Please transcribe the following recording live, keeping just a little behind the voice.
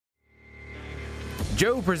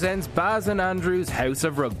Joe presents Baz and Andrew's House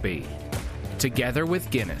of Rugby, together with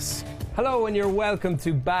Guinness. Hello and you're welcome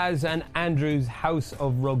to Baz and Andrew's House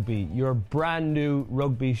of Rugby, your brand new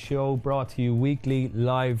rugby show brought to you weekly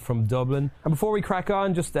live from Dublin. And before we crack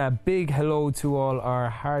on, just a big hello to all our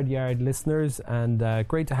Hard Yard listeners, and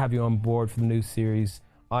great to have you on board for the new series.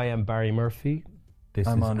 I am Barry Murphy.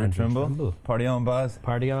 I'm Andrew Trimble. Party on, Baz.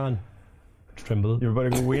 Party on, Trimble. You're about to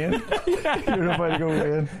go Wayne? You're about to go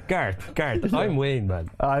Wayne. Garth. I'm Wayne,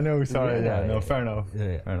 man. I know, sorry. Fair enough.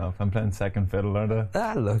 Yeah. Fair enough. I'm playing second fiddle, aren't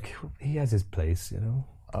I? Look, he has his place, you know.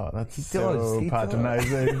 Oh, that's He so does.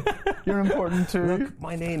 patronising. You're important too. Look,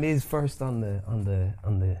 my name is first on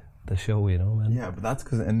the show, you know, man. Yeah, but that's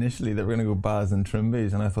because initially they were going to go Baz and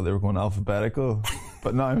Trimbies, and I thought they were going alphabetical.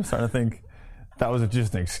 But now I'm starting to think that was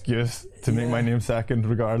just an excuse to make my name second,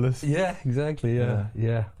 regardless. Yeah, exactly.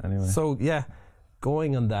 Yeah. Anyway, So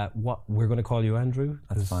going on that, what we're going to call you Andrew.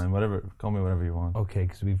 that's fine. Whatever. Call me whatever you want. Okay,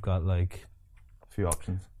 because we've got like A few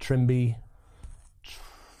options. Trimby,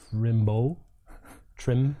 Trimbo,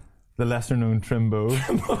 Trim, The lesser known Trimbo.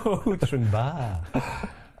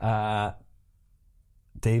 Trimba,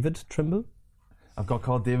 David Trimble. I've got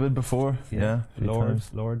called David before. Yeah. a few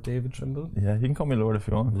times. Lord David Trimble. Yeah, you can call me Lord if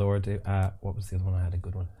you want. Lord, what was the other one? I had a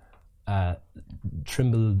good one.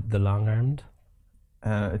 Trimble the Long-Armed.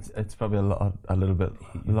 It's probably a little bit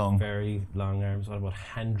long. Very long arms. What about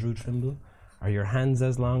Andrew Trimble? Are your hands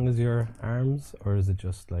as long as your arms, or is it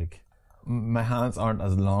just like... My hands aren't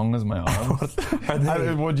as long as my arms.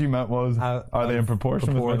 What you meant was, are they in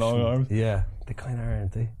proportion with my long arms? Yeah, they kind of are,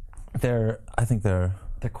 aren't they? I think they're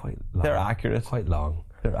quite long. They're accurate. Quite long.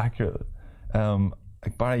 They're accurate.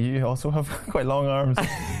 Like Barry, you also have quite long arms.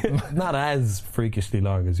 Not as freakishly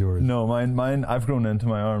long as yours. No, mine. I've grown into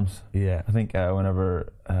my arms. Yeah. I think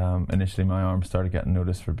whenever initially my arms started getting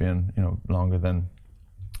noticed for being, longer than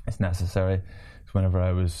it's necessary, it's whenever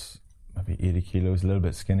I was maybe 80 kilos, a little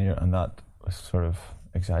bit skinnier, and that was sort of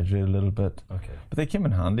exaggerated a little bit. Okay. But they came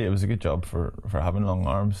in handy. It was a good job for having long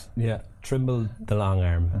arms. Yeah. Trimble the long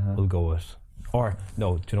arm. We'll go with. Or,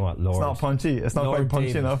 no, do you know what, Lord... It's not punchy. It's not quite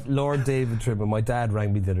punchy enough. Lord David Trimble. My dad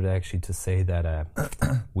rang me the other day actually to say that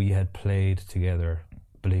we had played together,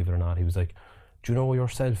 believe it or not. He was like, do you know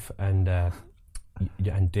yourself and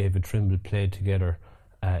David Trimble played together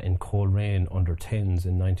in Coleraine under 10s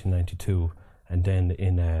in 1992, and then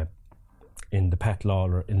in the Pat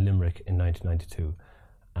Lawler in Limerick in 1992.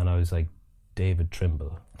 And I was like, David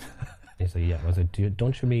Trimble. He's like, yeah. I was like,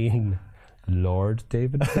 don't you mean... Lord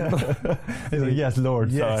David Trimble? He's like, yes,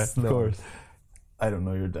 Lord. Yes, sorry, Lord. Of course. I don't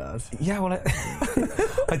know your dad. Yeah, well,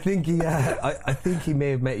 I think he may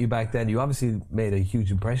have met you back then. You obviously made a huge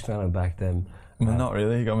impression on him back then. Well, not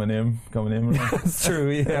really. He got my name wrong. That's true.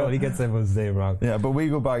 Yeah, well, he gets everyone's name wrong. Yeah, but we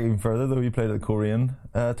go back even further. Though you played at the Korean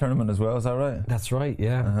tournament as well. Is that right? That's right.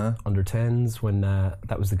 Yeah, under 10s when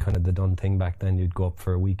that was the done thing back then. You'd go up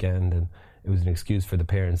for a weekend and it was an excuse for the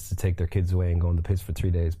parents to take their kids away and go on the piss for 3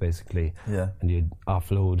 days, basically. Yeah. And you'd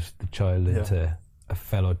offload the child into a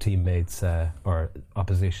fellow teammate's or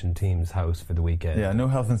opposition team's house for the weekend. Yeah, no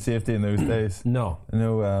health and safety in those days. No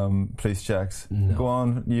police checks. No. Go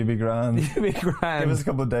on, you be grand. You be grand. Give us a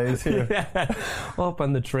couple of days here. Yeah. Up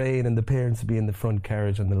on the train, and the parents would be in the front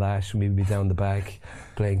carriage on the lash, and we'd be down the back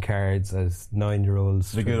playing cards as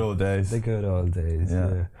 9-year-olds. The good old days. The good old days.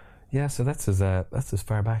 Yeah. Yeah, so that's as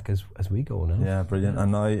far back as we go now. Yeah, brilliant.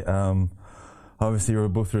 And now, obviously, we're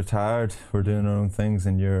both retired. We're doing our own things,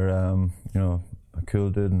 and you're, a cool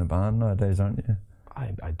dude in the band nowadays, aren't you?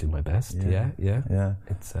 I do my best. Yeah.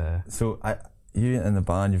 It's so you in the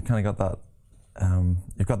band, you've kind of got that,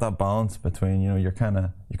 you've got that balance between, you've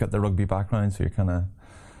got the rugby background, so you're kind of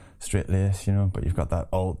straight lace, but you've got that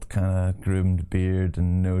alt kind of groomed beard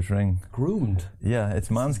and nose ring. Groomed? Yeah, it's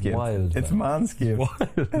manscaped. Wild. It's manscaped.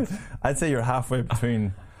 Wild. I'd say you're halfway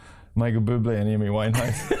between Michael Bublé and Amy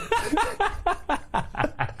Winehouse.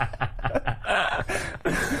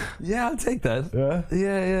 Yeah, I'll take that.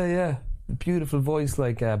 Yeah? Yeah. Beautiful voice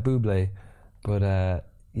like Bublé, but a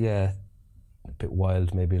bit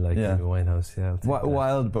wild maybe like Amy Winehouse. Yeah, I'll take that.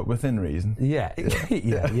 Wild but within reason. Yeah.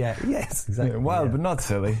 Yes, exactly. Yeah, wild but not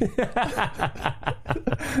silly.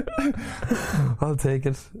 I'll take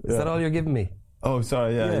it. Is that all you're giving me? Oh,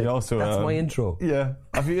 sorry, you also... That's my intro. Yeah.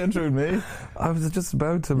 Have you introed me? I was just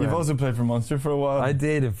about to, man. You've also played for Munster for a while. I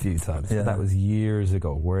did a few times, but that was years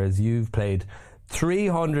ago, whereas you've played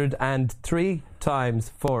 303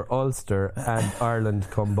 times for Ulster and Ireland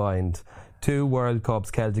combined. 2 World Cups,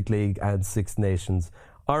 Celtic League and 6 Nations.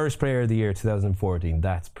 Irish Player of the Year 2014.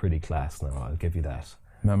 That's pretty class now, I'll give you that.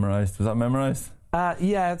 Memorised. Was that memorised?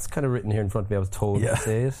 Yeah, it's kind of written here in front of me. I was told to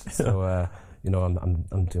say it. So,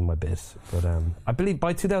 I'm doing my bit. But I believe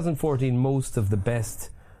by 2014, most of the best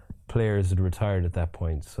players had retired at that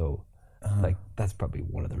point. So, that's probably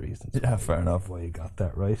one of the reasons. Yeah, fair enough. Why you got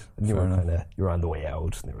that right. And you were on the way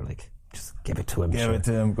out, and they were like, just give it to him. Give it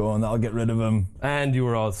to him. Go on, I'll get rid of him. And you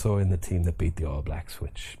were also in the team that beat the All Blacks,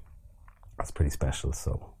 which that's pretty special.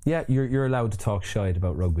 So yeah, you're allowed to talk shite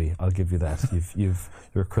about rugby. I'll give you that. You've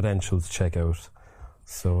your credentials check out.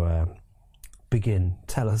 So begin.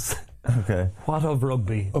 Tell us. Okay. What of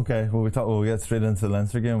rugby? Okay. Well, we'll get straight into the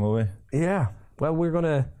Leinster game, will we? Yeah. Well, what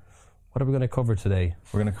are we gonna cover today?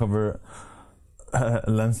 We're gonna cover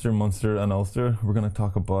Leinster, Munster, and Ulster. We're gonna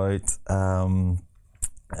talk about.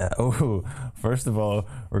 First of all,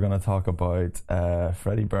 we're going to talk about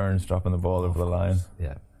Freddie Burns dropping the ball over the line.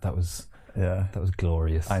 Yeah, that was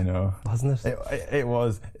glorious. I know, wasn't it? It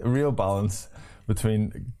was a real balance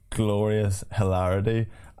between glorious hilarity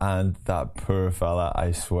and that poor fella.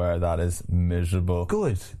 I swear that is miserable.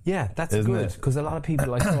 Good, yeah, that's Isn't good, because a lot of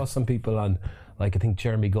people, I saw some people on. Like, I think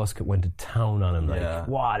Jeremy Guscott went to town on him. Like,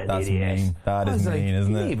 what an idiot! Mean. That is mean,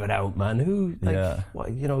 isn't it? Leave it out, man. Who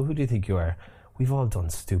do you think you are? We've all done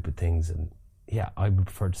stupid things, and yeah, I would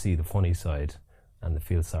prefer to see the funny side and the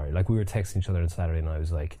feel sorry. Like, we were texting each other on Saturday, and I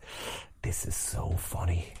was like, "This is so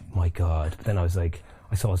funny, my God!" But then I was like,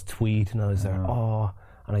 I saw his tweet, and I was there,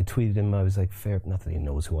 and I tweeted him. I was like, "Fair," not that he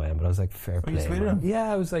knows who I am, but I was like, "Fair play." You tweeted him?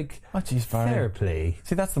 Yeah, I was like, "Oh, geez, fair play."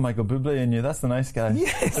 See, that's the Michael Bublé in you. That's the nice guy.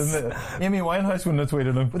 Yes. Isn't it? Amy Winehouse wouldn't have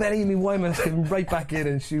tweeted him. But then Amy Winehouse came right back in,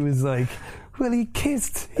 and she was like, well, he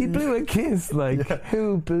blew a kiss. Like,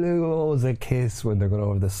 who blows a kiss when they're going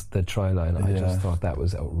over the try line? I just thought that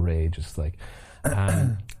was outrageous. Like,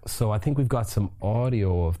 so I think we've got some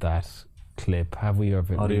audio of that clip. Have we?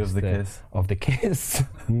 Audio of the kiss. Of the kiss.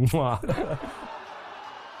 Mwah.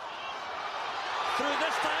 Through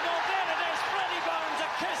this time, there it is, Freddie Burns, a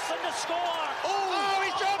kiss and the score. Oh,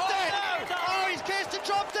 he's dropped it. Oh, he's kissed and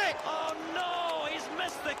dropped it. Oh no, he's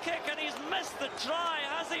missed the kick and he's missed the try,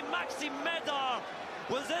 has he? Maxi Medar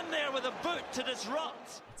was in there with a boot to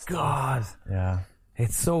disrupt. God. Yeah.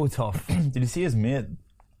 It's so tough. Did you see his mate?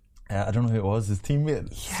 I don't know who it was. His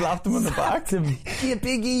teammate slapped him in the back. Yeah,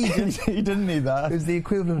 Big E. He didn't need that. It was the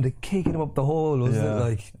equivalent of kicking him up the hole, wasn't it?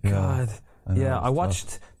 Like, God. I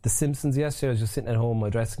watched The Simpsons yesterday. I was just sitting at home in my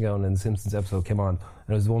dressing gown, and The Simpsons episode came on. And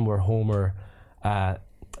it was the one where Homer,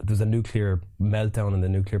 there's a nuclear meltdown in the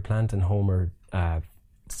nuclear plant, and Homer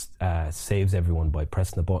saves everyone by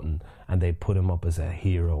pressing a button, and they put him up as a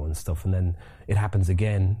hero and stuff. And then it happens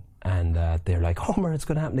again, and they're like, Homer, it's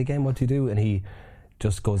going to happen again. What do you do? And he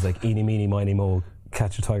just goes like, eeny, meeny, miny, mo,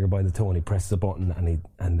 catch a tiger by the toe, and he presses a button,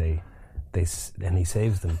 and he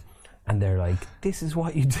saves them. And they're like, this is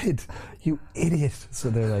what you did, you idiot. So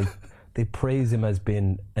they're like, they praise him as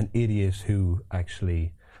being an idiot who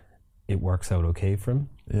actually, it works out okay for him.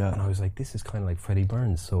 Yeah. And I was like, this is kind of like Freddie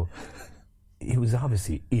Burns. So he was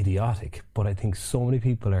obviously idiotic, but I think so many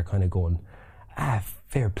people are kind of going,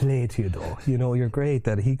 fair play to you though. You're great,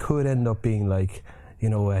 that he could end up being like,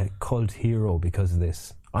 a cult hero because of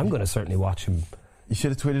this. I'm going to certainly watch him. You should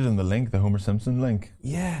have tweeted him the link, the Homer Simpson link.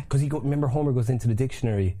 Yeah, because remember Homer goes into the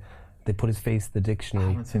dictionary. They put his face in the dictionary. I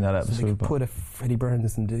haven't seen that episode. So they could put a Freddie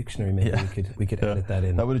Burns in the dictionary. Maybe we could edit that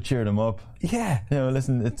in. That would have cheered him up. Yeah.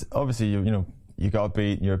 Listen, it's obviously you got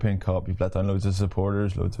beat in European Cup. You've let down loads of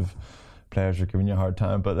supporters. Loads of players are giving you a hard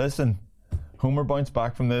time. But listen, Homer bounced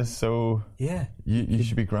back from this, so you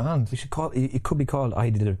should be grand. We should call it could be called he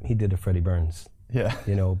did a Freddie Burns. Yeah.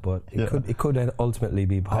 But it could ultimately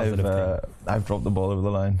be a positive thing. I've dropped the ball over the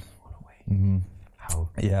line. Mm-hmm. How?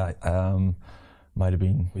 Yeah. Might have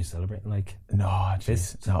been. Were you celebrating like? No, I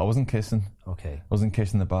wasn't kissing. Okay. I wasn't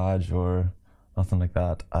kissing the badge or nothing like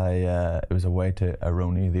that. It was away to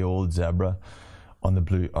Aroni, the old zebra, on the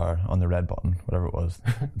blue or on the red button, whatever it was,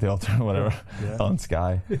 the alternate whatever on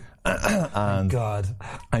Sky. And God,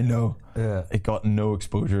 I know. Yeah. It got no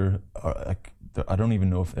exposure. I don't even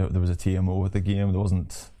know if there was a TMO with the game. There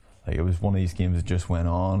wasn't. Like, it was one of these games that just went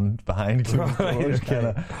on behind closed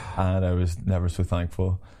doors, and I was never so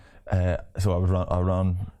thankful. So I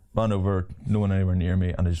ran over, no one anywhere near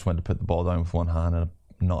me, and I just went to put the ball down with one hand and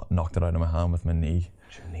knocked it out of my hand with my knee.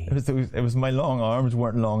 It was my long arms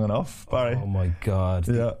weren't long enough, Barry. Oh my God,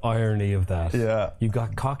 the irony of that. Yeah. You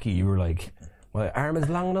got cocky, you were like, my arm is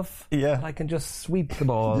long enough, I can just sweep the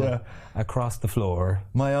ball across the floor.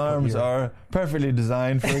 My arms are perfectly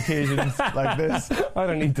designed for occasions like this. I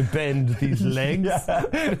don't need to bend these legs.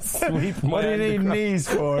 Sweep my What do you need knees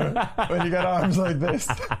for when you got arms like this?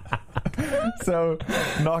 So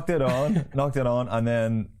knocked it on, and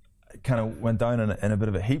then kind of went down in a bit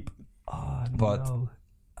of a heap. Oh, but no.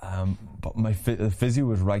 But my physio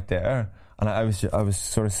was right there, And I was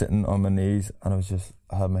sort of sitting on my knees, and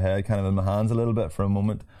I had my head kind of in my hands a little bit for a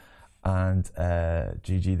moment. And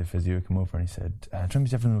Gigi, the physio, came over and he said,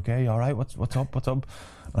 "Trim's, everything okay? All right? What's up? And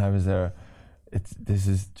I was there. This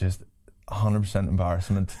is just 100%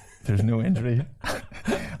 embarrassment. There's no injury.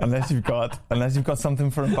 unless you've got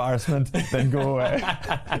something for embarrassment, then go away."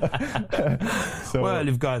 Well,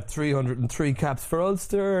 you've got 303 caps for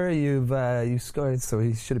Ulster. You scored, so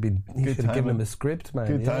he should have given him a script, man.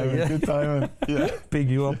 Good timing. Yeah. Big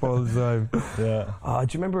you up all the time. Yeah.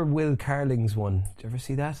 Do you remember Will Carling's one? Did you ever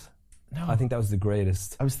see that? No. I think that was the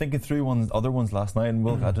greatest. I was thinking through other ones last night, and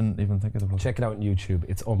I didn't even think of the book. Check it out on YouTube.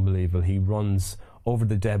 It's unbelievable. He runs over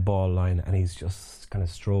the dead ball line, and he's just kind of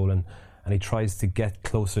strolling, and he tries to get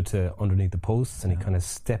closer to underneath the posts, and he kind of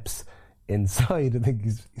steps inside. I think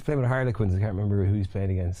he's playing with Harlequins. I can't remember who he's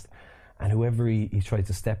playing against. And whoever he tried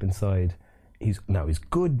to step inside, he's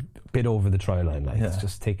good bit over the try line. He's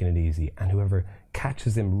just taking it easy. And whoever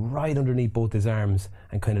catches him right underneath both his arms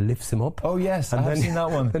and kind of lifts him up. Oh yes, I've seen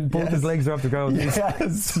that one. And both his legs are off the ground. Yes,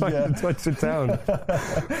 He's trying to touch it down.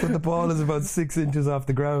 But the ball is about 6 inches off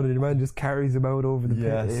the ground, and your man just carries him out over the pit.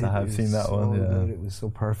 Yes, I have seen that one. Yeah. Good. It was so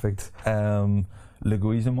perfect. Le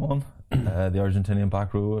Guizamon, the Argentinian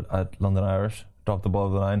back row at London Irish, dropped the ball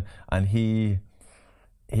over the line, and he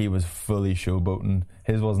was fully showboating.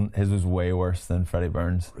 His was way worse than Freddie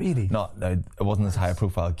Burns. Really? It wasn't as high a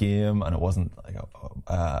profile game, and it wasn't like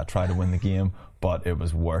a try to win the game, but it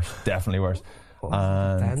was worse, definitely worse.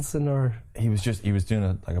 Dancing, or he was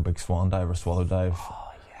doing a big swan dive or swallow dive.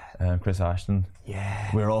 Oh yeah. Chris Ashton. Yeah.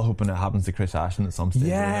 We're all hoping it happens to Chris Ashton at some stage.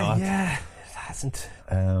 Yeah. It hasn't.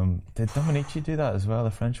 Did Dominici do that as well,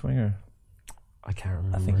 the French winger? I can't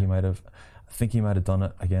remember. I think he might have done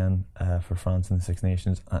it again for France in the Six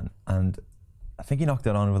Nations, and I think he knocked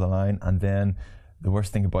it on over the line. And then the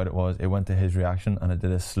worst thing about it was it went to his reaction, and it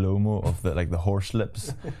did a slow mo of the horse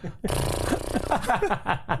lips.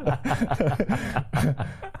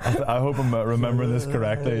 I hope I'm remembering this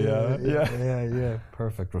correctly. Yeah.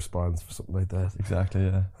 Perfect response for something like that.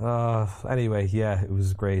 Exactly. Yeah. Anyway, yeah, it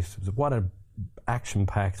was great. What a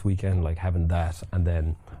action-packed weekend, like having that, and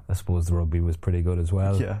then I suppose the rugby was pretty good as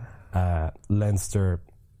well. Yeah. Leinster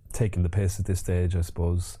taking the piss at this stage, I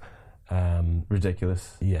suppose.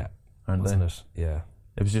 Ridiculous. Yeah, wasn't it? Yeah.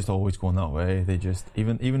 It was just always going that way. They just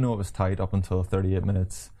even though it was tight up until 38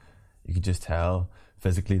 minutes, you could just tell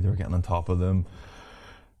physically they were getting on top of them.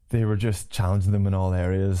 They were just challenging them in all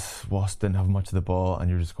areas. Wasp didn't have much of the ball, and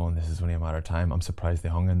you're just going, this is only a matter of time. I'm surprised they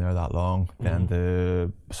hung in there that long. Then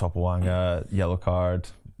the Sopawanga yellow card.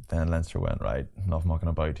 Then Leinster went, right, enough mucking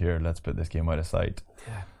about here. Let's put this game out of sight.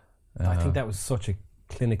 Yeah. I think that was such a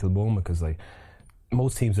clinical moment, because like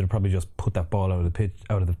most teams would have probably just put that ball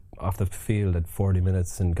off the field at 40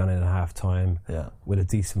 minutes and gone in at half time with a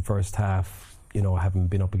decent first half, having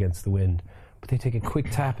been up against the wind. But they take a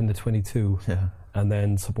quick tap in the 22, and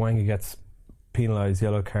then Sopawanga gets penalised,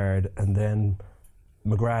 yellow card, and then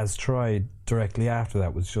McGrath's try directly after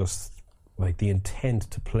that was just like the intent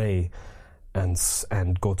to play and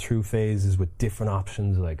go through phases with different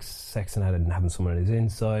options, like Sexton had it and having someone on his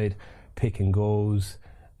inside, pick and goes,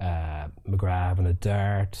 McGrath having a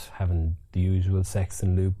dart, having the usual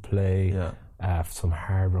Sexton loop play, some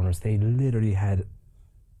hard runners. They literally had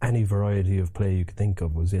any variety of play you could think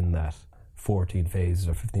of was in that 14 phases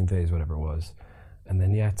or 15 phases, whatever it was. And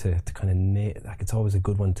then to kind of nail, like, it's always a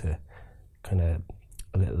good one to kind of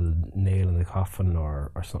a little nail in the coffin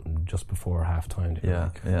or something just before half time,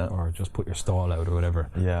 or just put your stall out or whatever.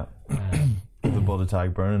 Give the ball to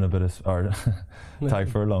tag Burn in tag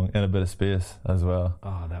Furlong in a bit of space as well.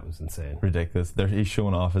 Oh, that was insane. Ridiculous. He's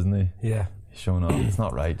showing off, isn't he? Yeah, he's showing off. It's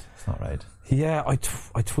not right. Yeah, I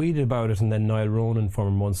tweeted about it, and then Niall Ronan,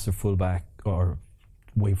 former Munster fullback or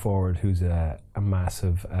way forward, who's a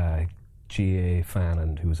massive GA fan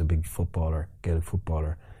and who's a big Gaelic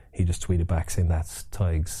footballer, he just tweeted back saying that's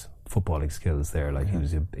Tig's footballing skills there. Like I think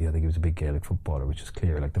he was a big Gaelic footballer, which is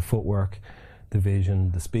clear. Like the footwork, the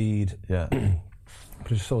vision, the speed. Yeah.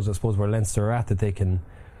 But it shows, I suppose, where Leinster are at, that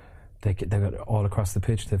they've got all across the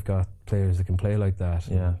pitch. They've got players that can play like that.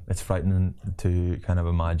 Yeah, it's frightening to kind of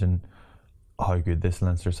imagine how good this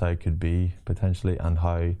Leinster side could be potentially, and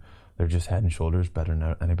how they're just head and shoulders better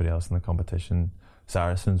than anybody else in the competition.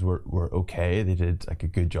 Saracens were okay. They did like a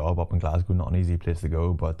good job up in Glasgow. Not an easy place to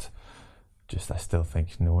go, but I still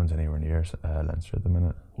think no one's anywhere near Leinster at the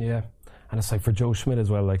minute. Yeah, and it's like for Joe Schmidt as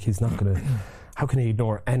well. Like he's not gonna. How can he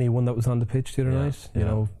ignore anyone that was on the pitch the other night? You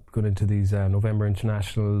know, going into these November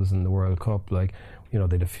internationals and the World Cup. Like,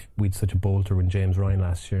 we'd such a bolter when James Ryan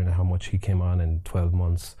last year, and how much he came on in 12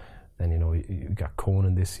 months. Then you got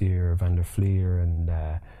Conan this year, Van der Fleer, and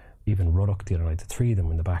even Ruddock the other night, the three of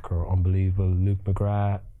them in the back row, unbelievable. Luke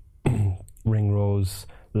McGrath, Ringrose,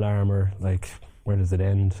 Larmer, like, where does it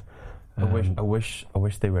end? I wish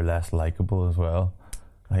they were less likeable as well.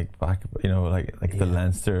 Like back, like the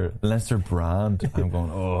Leinster brand. I'm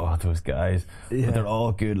going, oh, those guys, but they're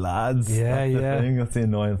all good lads. That's the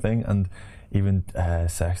annoying thing. And even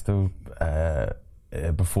Sexto,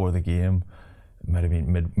 before the game, might have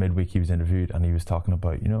been midweek, he was interviewed and he was talking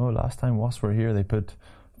about, last time Wasps were here, they put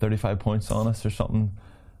 35 points on us or something.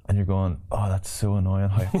 And you're going, oh, that's so annoying.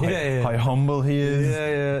 How humble he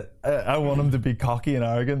is. I want him to be cocky and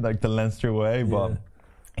arrogant, like the Leinster way, but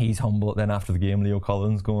he's humble. Then after the game, Leo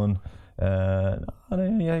Collins going,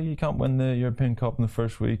 you can't win the European Cup in the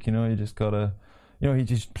first week. You just gotta, he's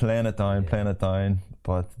just playing it down.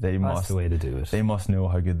 But that's the way to do it. They must know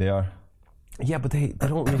how good they are. Yeah, but they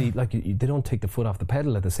don't really they don't take the foot off the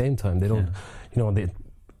pedal at the same time. They don't, the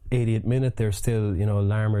 80th minute they're still,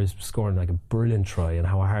 Larmer's scoring like a brilliant try, and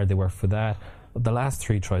how hard they work for that. But the last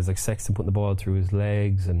three tries, like Sexton putting the ball through his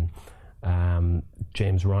legs, and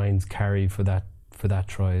James Ryan's carry for that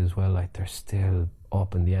try as well. Like, they're still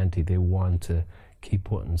up in the ante. They want to keep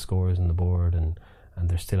putting scores on the board, and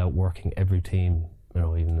they're still outworking every team,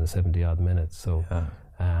 even in the 70 odd minutes. So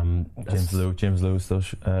James Lowe still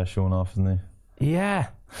showing off, isn't he? Yeah,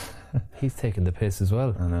 he's taking the piss as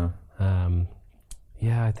well. I know.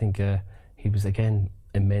 I think he was again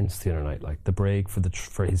immense the other night. Like, the break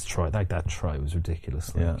for his try, like that try was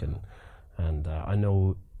ridiculous. Like, and I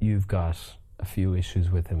know you've got a few issues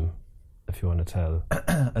with him. If you want to tell,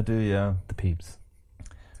 I do. Yeah, the peeps.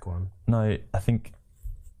 Go on. Now, I think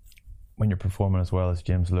when you're performing as well as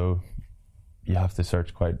James Lowe, you have to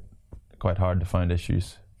search quite hard to find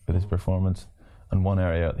issues with his performance. And one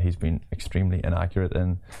area he's been extremely inaccurate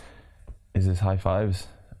in is his high fives.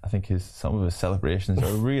 I think some of his celebrations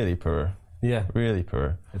are really poor. Yeah, really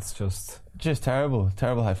poor. It's just terrible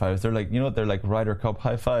high fives. They're like, they're like Ryder Cup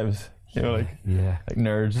high fives. Like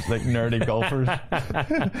nerds, like nerdy golfers,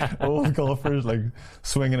 old golfers, like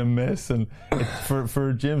swing and a miss. And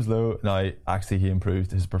for James Lowe, now actually he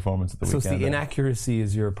improved his performance at the weekend. So the inaccuracy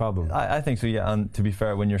is your problem? I think so, yeah. And to be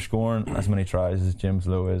fair, when you're scoring as many tries as James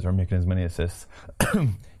Lowe is, or making as many assists, you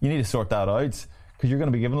need to sort that out, because you're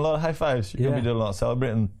going to be giving a lot of high fives. You're going to be doing a lot of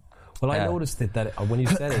celebrating. Well, I noticed that when you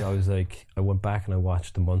said it, I was like, I went back and I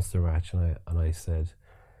watched the Munster match, and I said,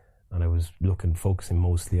 and I was focusing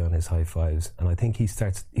mostly on his high fives, and I think he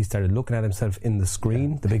started looking at himself in the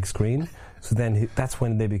screen, the big screen. So then that's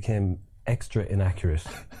when they became extra inaccurate,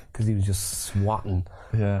 because he was just swatting,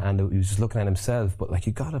 and he was just looking at himself. But like,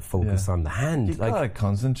 you gotta focus on the hand. You gotta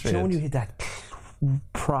concentrate. When you hit that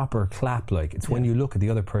proper clap, like, it's when you look at the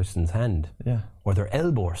other person's hand, or their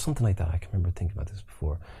elbow or something like that. I can remember thinking about this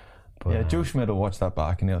before. But, Joe Schmidt will watch that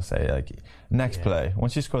back and he'll say, like, next play,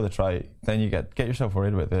 once you score the try, then you get yourself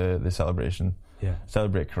worried about the celebration.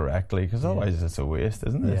 Celebrate correctly, because otherwise it's a waste,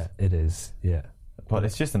 isn't it? Yeah, it is. Yeah. But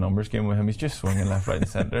it's just a numbers game with him. He's just swinging left, right and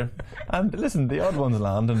centre. And listen, the odd one's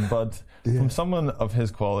landing, but from someone of his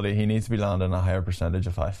quality, he needs to be landing a higher percentage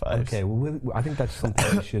of high fives. Okay, well, I think that's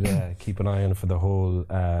something we should keep an eye on for the whole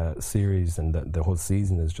series, and the whole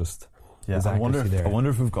season is just I wonder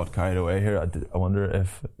if we've got carried away here. I wonder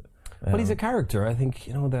if... But he's a character. I think,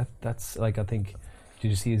 that's like, I think, did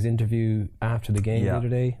you see his interview after the game the other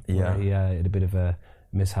day? Yeah. Where he had a bit of a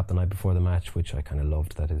mishap the night before the match, which I kind of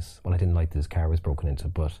loved. I didn't like that his car was broken into,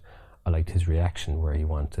 but I liked his reaction where he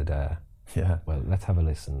wanted, well, let's have a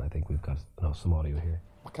listen. I think we've got some audio here.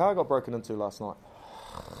 My car got broken into last night.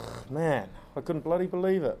 Man, I couldn't bloody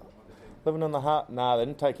believe it. Living in the hut, they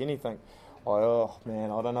didn't take anything. Oh man,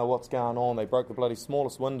 I don't know what's going on. They broke the bloody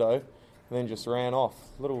smallest window and then just ran off.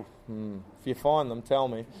 If you find them, tell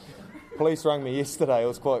me. Police rang me yesterday. It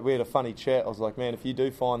was we had a funny chat. I was like, man, if you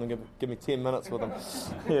do find them, give me 10 minutes with them.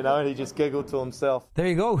 And he just giggled to himself. There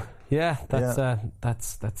you go. Yeah, that's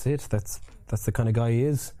it. That's the kind of guy he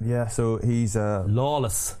is. Yeah, so he's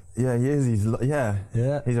lawless. Yeah, he is. He's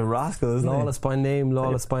a rascal, isn't he? Lawless by name,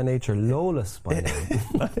 lawless by nature, lawless by name.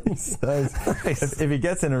 Nice. If he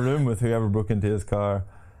gets in a room with whoever broke into his car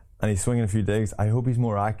and he's swinging a few digs, I hope he's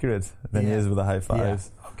more accurate than he is with the high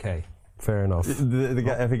fives. Yeah. Okay, fair enough. The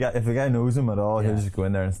guy, if the guy knows him at all, he'll just go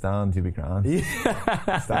in there and stand. You'll be grand.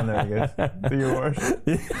 Stand there, I guess. Do your worst.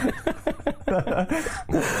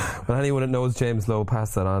 Well, anyone that knows James Lowe,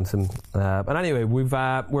 pass that on to him. But anyway,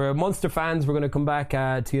 we're Munster fans. We're going to come back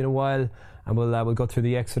to you in a while, and we'll go through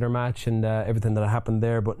the Exeter match and everything that happened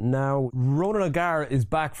there. But now Ronan O'Gara is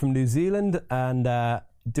back from New Zealand and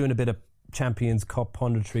doing a bit of Champions Cup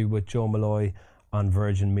punditry with Joe Malloy on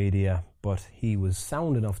Virgin Media. But he was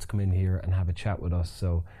sound enough to come in here and have a chat with us.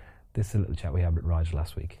 So This is a little chat we had with ROG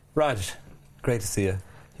last week. Raj, great to see you.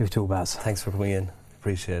 You too, Baz. Thanks for coming in.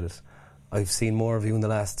 Appreciate it. I've seen more of you in the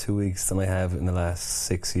last 2 weeks than I have in the last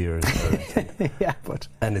 6 years. Yeah, but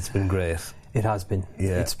and it's been great. It has been.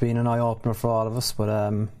 Yeah. It's been an eye-opener for all of us, but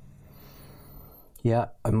yeah,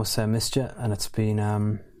 I must say I missed you, and it's been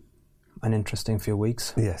an interesting few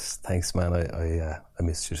weeks. Yes, thanks, man. I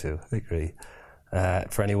missed you too. I agree.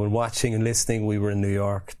 For anyone watching and listening, we were in New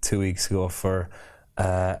York 2 weeks ago for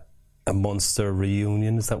a Munster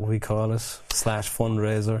reunion, is that what we call it? /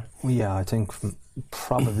 fundraiser? Yeah, I think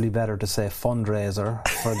probably better to say fundraiser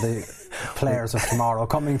for the players of tomorrow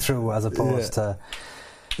coming through, as opposed to...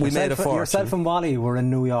 We made a fortune. Yourself and Wally were in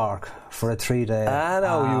New York for a 3-day... I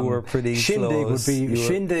know, you were pretty shindig close.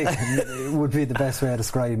 Shindig would be the best way of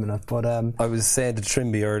describing it, but... I was saying to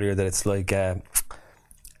Trimby earlier that it's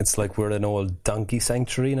like we're an old donkey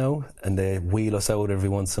sanctuary now, and they wheel us out every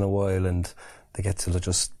once in a while, and they get to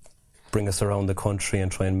just bring us around the country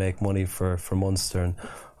and try and make money for Munster. And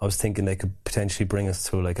I was thinking they could potentially bring us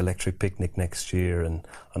to like Electric Picnic next year, and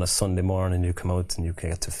on a Sunday morning you come out and you can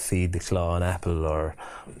get to feed the claw an apple, or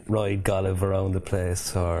ride Golliv around the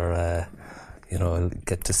place, or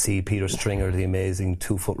get to see Peter Stringer, the amazing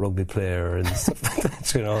 2-foot rugby player, and stuff like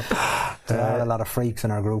that. There are a lot of freaks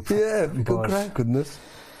in our group. Yeah, good crack, couldn't it?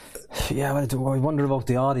 Yeah, well, I wonder about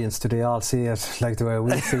the audience. Do they all see it like the way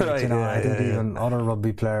we see it? Right, I think even other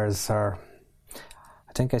rugby players are...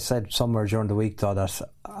 I think I said somewhere during the week, though, that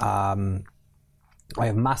I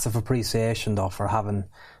have massive appreciation, though, for having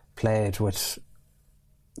played with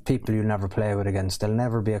people you never play with against. There'll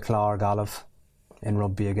never be a Claw or Golliv in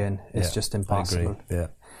rugby again. It's just impossible. I agree. Yeah.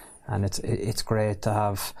 And it's great to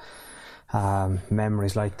have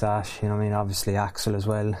memories like that. You know what I mean? Obviously Axel as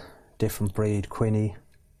well, different breed. Quinny,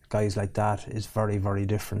 guys like that is very, very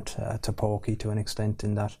different to Pokey to an extent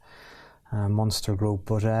in that Munster group.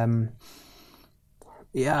 But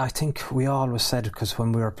yeah, I think we always said, because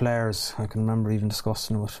when we were players, I can remember even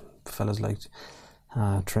discussing with fellas like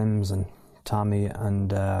Trims and Tommy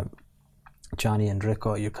and Johnny and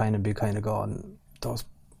Rico, you kind of going, those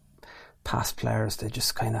past players, they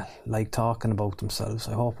just kind of like talking about themselves.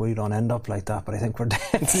 I hope we don't end up like that, but I think we're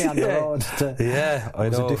definitely on the road to... Yeah, I know. It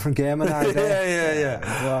was a different game in our day.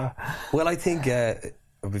 Yeah. Well, I think it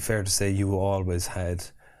would be fair to say you always had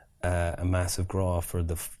a massive draw for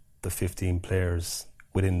the 15 players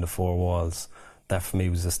within the four walls. That for me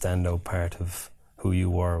was a standout part of who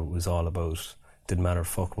you were. It was all about, didn't matter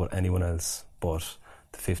fuck about anyone else but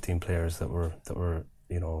the 15 players that were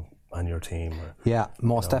on your team. Yeah,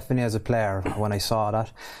 most definitely as a player when I saw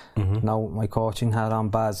that. Mm-hmm. Now my coaching hat on,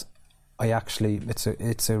 Baz,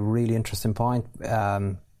 it's a really interesting point,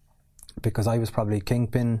 because I was probably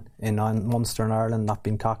kingpin in Munster and Ireland, not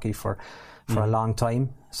being cocky for a long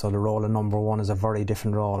time. So the role of number one is a very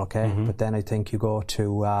different role, okay? Mm-hmm. But then I think you go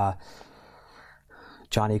to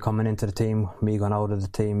Johnny coming into the team, me going out of the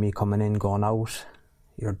team, me coming in, going out.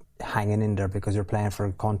 You're hanging in there because you're playing for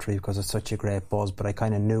a country, because it's such a great buzz. But I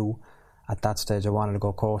kind of knew at that stage I wanted to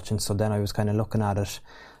go coaching. So then I was kind of looking at it,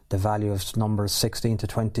 the value of numbers 16 to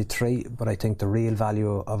 23. But I think the real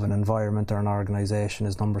value of an environment or an organisation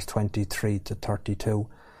is numbers 23 to 32.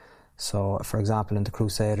 So, for example, in the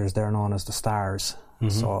Crusaders, they're known as the Stars.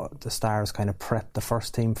 Mm-hmm. So the Stars kind of prep the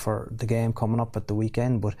first team for the game coming up at the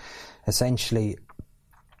weekend. But essentially,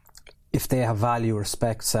 if they have value,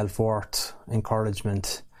 respect, self-worth,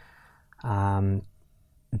 encouragement,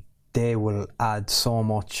 they will add so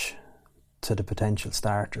much to the potential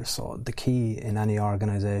starters. So the key in any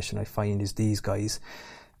organisation, I find, is these guys,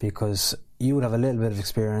 because you would have a little bit of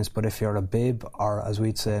experience, but if you're a bib, or as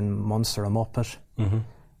we'd say in Munster, a muppet, mm-hmm.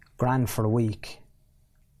 grand for a week,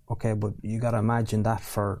 okay, but you got to imagine that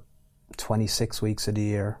for 26 weeks of the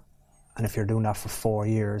year, and if you're doing that for 4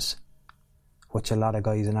 years, which a lot of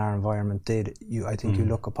guys in our environment did, I think you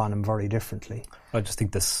look upon them very differently. I just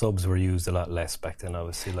think the subs were used a lot less back then,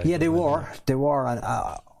 obviously. Yeah, they were. They were.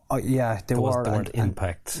 They weren't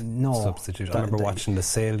impact substitution. I remember watching the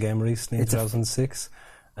Sale game recently in 2006,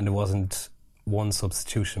 and there wasn't one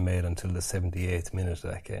substitution made until the 78th minute of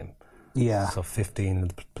that game. Yeah. So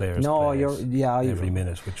 15 players every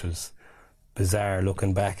minute, which was bizarre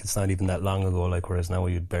looking back. It's not even that long ago, whereas now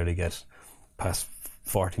you'd barely get past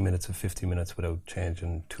 40 minutes or 50 minutes without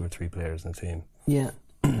changing 2 or 3 players in the team. Yeah.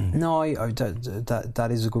 No, that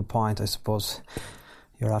is a good point. I suppose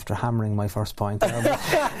you're after hammering my first point there.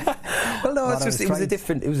 Well, no, it was a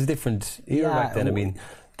different era back then. I mean,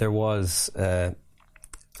 there was and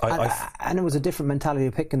it was a different mentality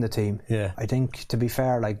of picking the team. Yeah. I think, to be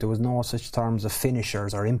fair, there was no such terms of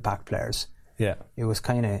finishers or impact players. Yeah. It was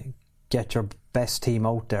kind of get your best team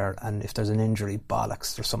out there, and if there's an injury,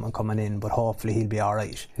 bollocks, there's someone coming in, but hopefully he'll be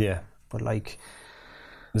alright. Yeah. But like,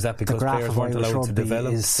 was that because players weren't allowed to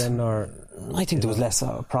develop then, or? I think there was less,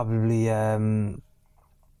 probably, I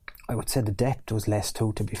would say the depth was less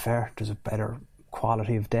too, to be fair. There's a better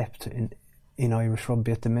quality of depth in Irish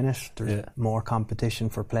rugby at the minute. There's more competition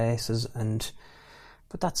for places,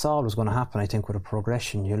 but that's always going to happen, I think, with a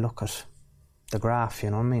progression. You look at the graph,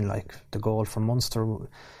 you know what I mean? Like, the goal for Munster,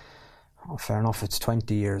 fair enough, it's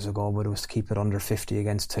 20 years ago, but it was to keep it under 50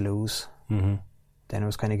 against Toulouse. Mm-hmm. Then it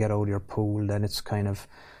was kind of get out of your pool. Then it's kind of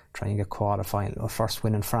try and get quarter-final. First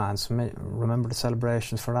win in France. Remember the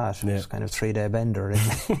celebrations for that? It was kind of 3-day bender in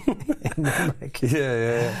Limerick.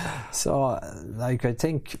 Yeah. So, like, I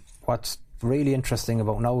think what's really interesting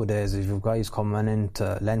about nowadays is you've guys coming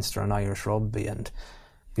into Leinster and Irish rugby, and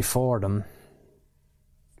before them,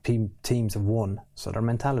 teams have won, so their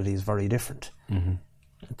mentality is very different. Mm-hmm.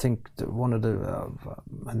 I think one of the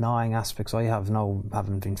annoying aspects I have now,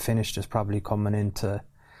 having been finished, is probably coming into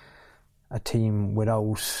a team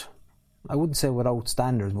without, I wouldn't say without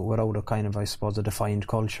standards, but without a kind of, I suppose, a defined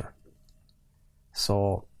culture.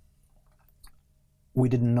 So we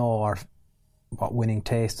didn't know what winning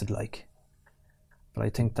tasted like. But I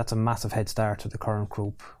think that's a massive head start to the current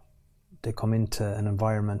group. They come into an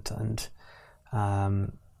environment and...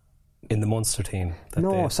 in the Munster team? In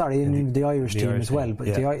the Irish team as well. But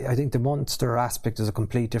I think the Munster aspect is a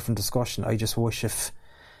complete different discussion. I just wish if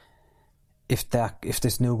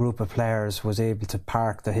this new group of players was able to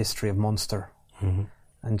park the history of Munster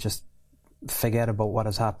and just forget about what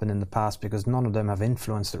has happened in the past, because none of them have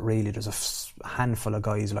influenced it really. There's a handful of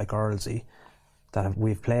guys like Earlsey that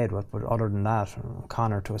we've played with, but other than that,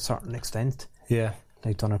 Connor to a certain extent. Yeah.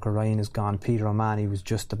 Like Donnacha Ryan is gone, Peter O'Mahony was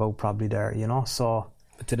just about probably there, you know, so...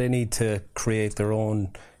 But do they need to create their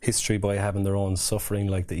own history by having their own suffering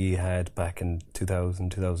like that you had back in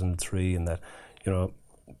 2000, 2003, and that, you know,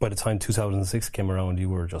 by the time 2006 came around, you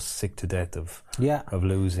were just sick to death of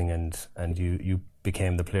losing, and you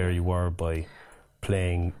became the player you were by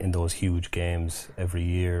playing in those huge games every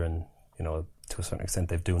year, and, you know, to a certain extent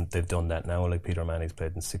they've done that now. Like Peter O'Mahony's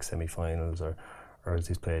played in 6 semi-finals, or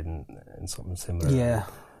he's played in something similar. Yeah,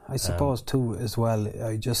 I suppose too as well.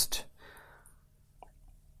 It's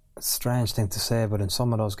a strange thing to say, but in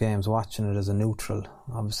some of those games, watching it as a neutral,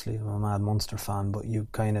 obviously I'm a mad Munster fan, but you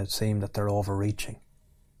kind of seem that they're overreaching.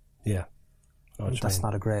 Yeah. That's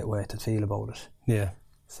not a great way to feel about it. Yeah.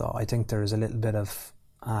 So I think there is a little bit of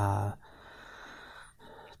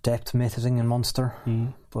depth missing in Munster,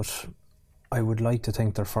 but I would like to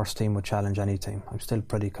think their first team would challenge any team. I'm still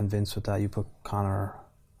pretty convinced with that. You put Connor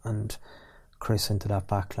and Chris into that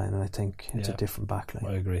backline, and I think it's a different backline.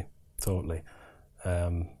 I agree, totally.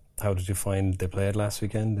 How did you find they played last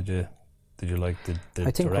weekend? Did you like the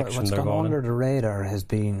I think direction what's they're gone going under in? the radar has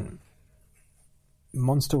been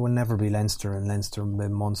Munster will never be Leinster, and Leinster will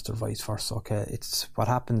be Munster, vice versa. Okay, it's what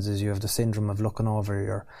happens is you have the syndrome of looking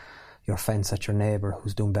over your fence at your neighbour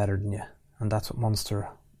who's doing better than you, and that's what Munster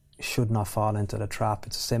should not fall into the trap.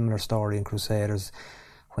 It's a similar story in Crusaders.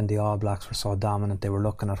 When the All Blacks were so dominant, they were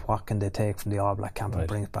looking at what can they take from the All Black camp and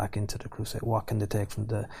bring it back into the Crusade. What can they take from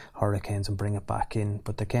the Hurricanes and bring it back in?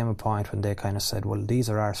 But there came a point when they kind of said, well, these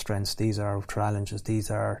are our strengths, these are our challenges, these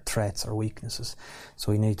are our threats or weaknesses.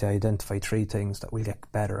 So we need to identify 3 things that we'll get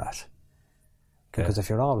better at. Okay. Because if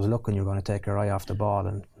you're always looking, you're going to take your eye off the ball,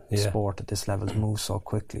 and sport at this level moves so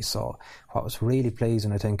quickly. So what was really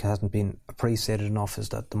pleasing, I think, hasn't been appreciated enough, is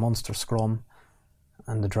that the Munster scrum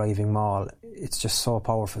and the driving maul, it's just so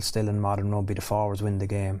powerful still in modern rugby. The forwards win the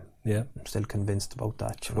game. Yeah, I'm still convinced about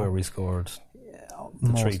that. Where we scored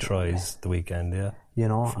the 3 tries the weekend, you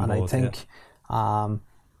know, and both, I think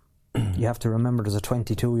you have to remember there's a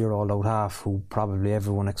 22-year-old out half who probably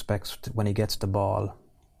everyone expects when he gets the ball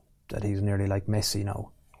that he's nearly like Messi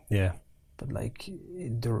now. Yeah. But like,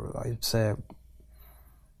 I'd say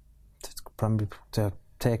probably to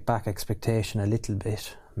take back expectation a little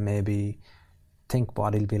bit, maybe think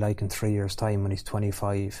what he'll be like in 3 years' time when he's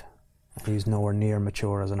 25. He's nowhere near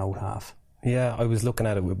mature as an out half. Yeah, I was looking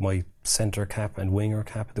at it with my centre cap and winger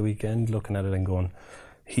cap at the weekend, looking at it and going,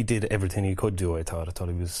 he did everything he could do. I thought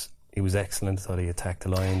he was excellent. I thought he attacked the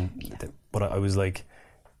line, but I was like,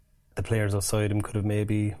 the players outside him could have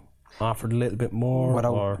maybe offered a little bit more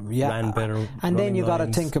or ran better. And then you got to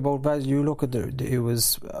think about, as you look at it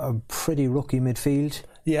was a pretty rookie midfield.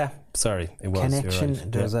 Yeah, sorry, it was connection.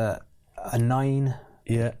 Right. There's a 9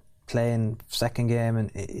 playing second game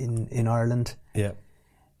in Ireland. Yeah,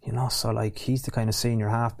 you know, so like he's the kind of senior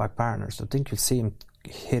halfback partner. So I think you'll see him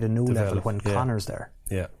hit a new level when Connor's there.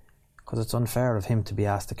 Yeah, because it's unfair of him to be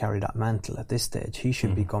asked to carry that mantle at this stage. He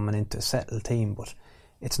should be coming into a settled team, but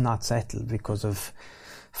it's not settled because of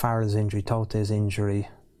Farrell's injury, Tote's injury.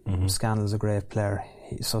 Scannell's a great player,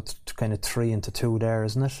 so it's kind of 3 into 2 there,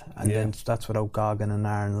 isn't it? And then that's without Goggin and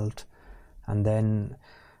Arnold. And then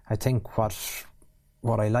I think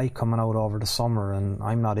what I like coming out over the summer, and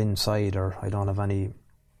I'm not inside, or I don't have any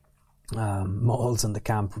moles in the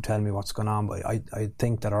camp who tell me what's going on, but I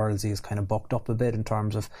think that Earlsey is kind of bucked up a bit in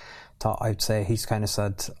terms of, I'd say he's kind of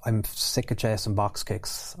said, I'm sick of chasing box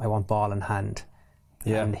kicks, I want ball in hand.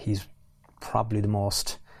 And he's probably the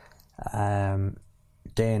most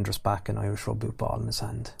dangerous back in Irish rugby with ball in his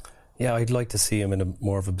hand. Yeah, I'd like to see him in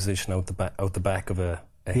more of a position out the back of a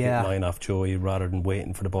hit line off Joey, rather than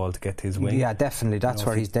waiting for the ball to get to his wing. Yeah, definitely. That's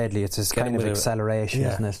where he's deadly. It's his kind of acceleration,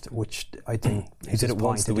 isn't it? Which I think he did it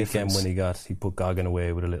once the weekend when he put Goggin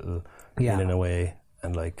away with a little in and away,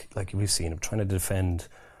 and like we've seen him trying to defend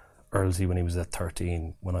Earlsey when he was at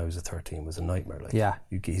 13. When I was at 13, was a nightmare.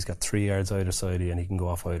 He's got 3 yards either side of you, and he can go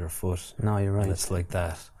off either foot. No, you're right. And it's like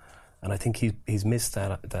that, and I think he's missed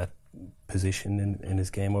that position in his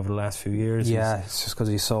game over the last few years. It's just because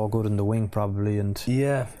he's so good in the wing, probably, and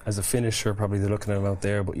as a finisher, probably they're looking at him out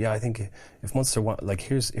there. But I think if Munster want,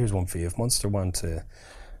 here's one for you: if Munster want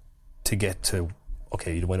to get to,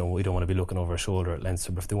 okay, we don't want to be looking over our shoulder at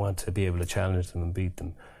Leinster, but if they want to be able to challenge them and beat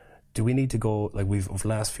them, do we need to go, like we've over the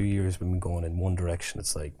last few years we've been going in one direction?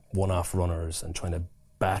 It's like one-off runners and trying to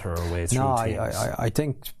batter our way through teams. I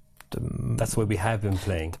think that's the way we have been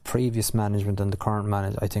playing. The previous management and the current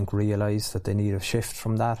management, I think, realise that they need a shift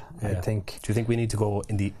from that. I think. Do you think we need to go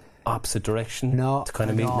in the opposite direction to kind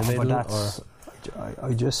of meet in the middle?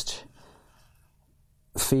 I just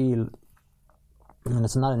feel, and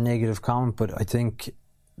it's not a negative comment, but I think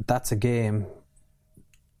that's a game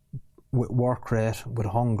with work rate, with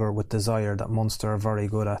hunger, with desire that Munster are very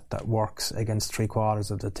good at, that works against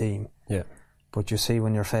 3/4 of the team. Yeah. But you see,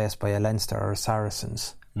 when you're faced by a Leinster or a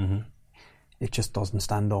Saracens, it just doesn't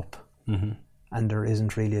stand up, and there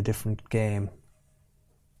isn't really a different game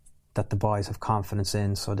that the boys have confidence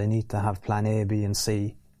in, so they need to have plan A, B and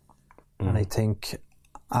C. And I think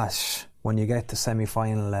when you get to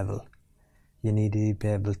semi-final level, you need to be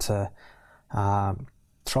able to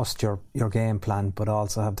trust your game plan, but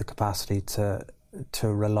also have the capacity to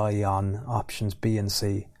rely on options B and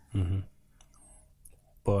C.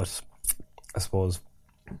 But I suppose,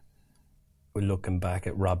 we're looking back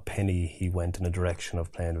at Rob Penny, he went in a direction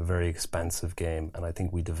of playing a very expansive game, and I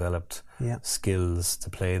think we developed skills to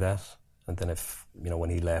play that. And then when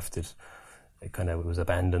he left, it was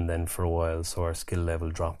abandoned then for a while, so our skill level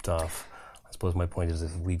dropped off. I suppose my point is,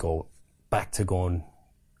 if we go back to going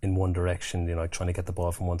in one direction, trying to get the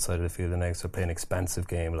ball from one side of the field to the next, or play an expansive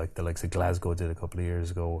game like the likes of Glasgow did a couple of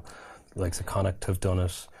years ago, the likes of Connacht have done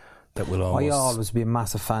it, that will almost... I always be a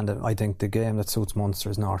massive fan of, I think the game that suits Munster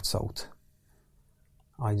is north-south.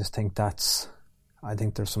 I just think I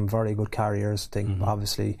think there's some very good carriers. I think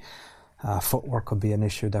obviously footwork could be an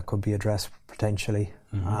issue that could be addressed potentially.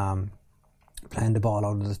 Playing the ball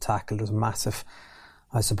out of the tackle, there's a massive,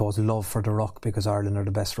 I suppose, love for the ruck, because Ireland are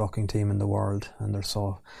the best rucking team in the world, and they're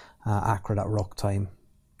so accurate at ruck time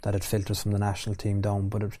that it filters from the national team down.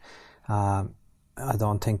 But I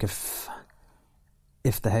don't think if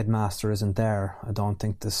the headmaster isn't there, I don't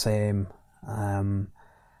think the same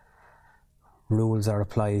rules are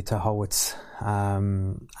applied to how it's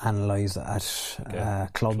analysed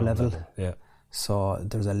at club level. Yeah. So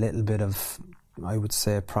there's a little bit of, I would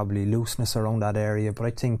say, probably looseness around that area. But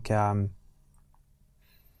I think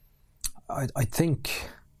I think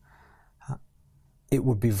it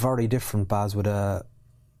would be very different, Baz, with a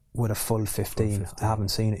full 15. I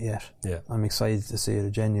haven't seen it yet. Yeah. I'm excited to see it. I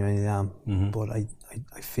genuinely am. But I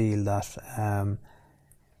feel that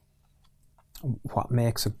what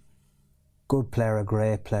makes a good player a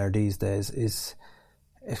great player these days is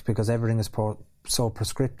because everything is so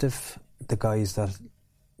prescriptive. The guys that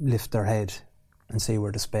lift their head and see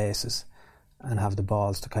where the space is and have the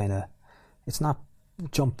balls to kind of, it's not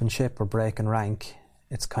jumping ship or breaking rank.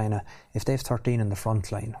 It's kind of, if they've 13 in the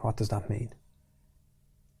front line, what does that mean?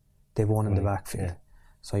 They've one in the backfield. Yeah.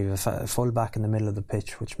 So you have a full back in the middle of the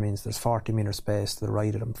pitch, which means there's 40 metre space to the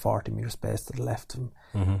right of them, 40 metre space to the left of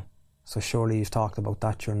them. So surely you've talked about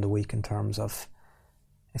that during the week in terms of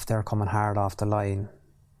if they're coming hard off the line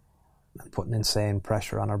and putting insane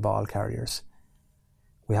pressure on our ball carriers,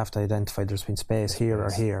 we have to identify there's been space here or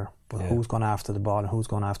here, but who's going after the ball and who's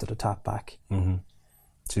going after the tap back. Do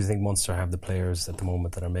you think Munster have the players at the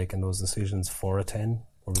moment that are making those decisions for a 10?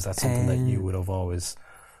 Or was that something that you would have always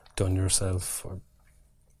done yourself? Or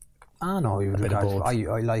I know,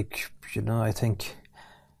 I like, I think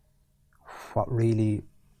what really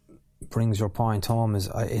brings your point home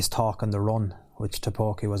is talking the run, which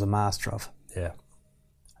Tapoki was a master of. Yeah.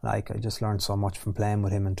 Like, I just learned so much from playing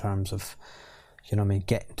with him in terms of, you know what I mean,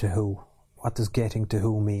 getting to who. What does getting to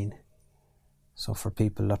who mean? So for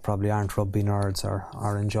people that probably aren't rugby nerds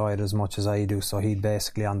or enjoy it as much as I do, so he'd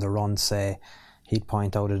basically on the run say, he'd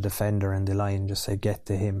point out a defender in the line and just say, get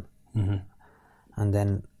to him. Mm-hmm. And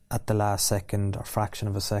then at the last second or fraction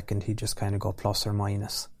of a second, he'd just kind of go plus or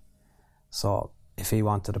minus. So if he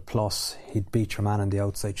wanted a plus, he'd beat your man on the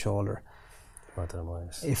outside shoulder.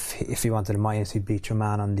 If he wanted a minus, he'd beat your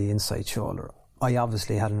man on the inside shoulder. I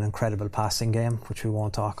obviously had an incredible passing game, which we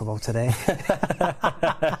won't talk about today.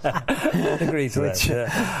 Agree to that,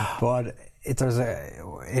 yeah. But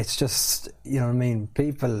it's just, you know what I mean,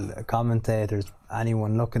 people, commentators,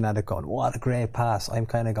 anyone looking at it going, what a great pass. I'm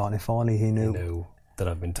kind of going, if only he knew. He knew that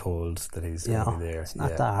I've been told that he's only there. It's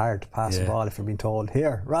not that hard to pass the ball if you're being told,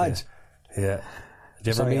 here, right. Yeah.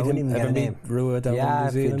 Did you ever meet Rua down in New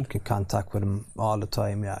Zealand? I've been in contact with him all the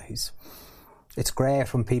time, yeah. It's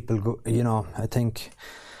great when people go, you know, I think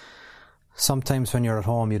sometimes when you're at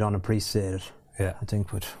home you don't appreciate it. Yeah. I think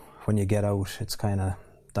when you get out, it's kind of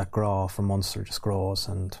that grow from Munster just grows,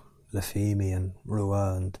 and Lafemi and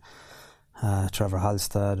Rua and Trevor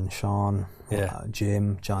Halstead and Sean,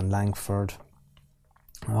 Jim, John Langford.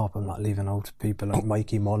 I hope I'm not leaving out people like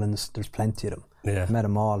Mikey Mullins. There's plenty of them. Yeah. I've met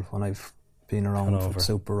them all when I've been around for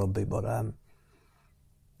Super Rugby, but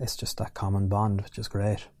it's just that common bond, which is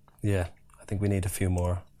great. Yeah, I think we need a few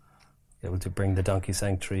more. Able to bring the Donkey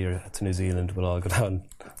Sanctuary to New Zealand. We'll all go down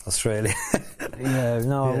Australia. It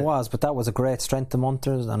was, but that was a great strength of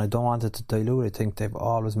Munters, and I don't want it to dilute. I think they've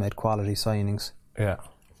always made quality signings. Yeah.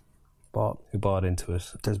 But who bought into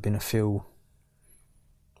it? There's been a few,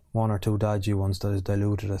 one or two dodgy ones that has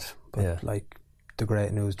diluted it. But like the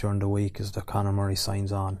great news during the week is that Conor Murray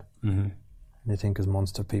signs on. Mm-hmm. And I think as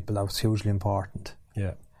Munster people that was hugely important.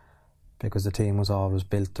 Yeah. Because the team was always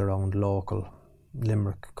built around local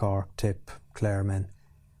Limerick, Cork, Tip, Clare men.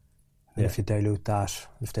 And if you dilute that,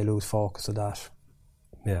 if they lose focus of that,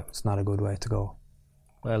 it's not a good way to go.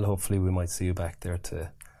 Well, hopefully we might see you back there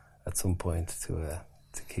at some point to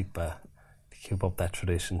keep up that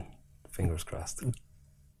tradition. Fingers crossed.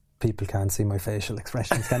 People can't see my facial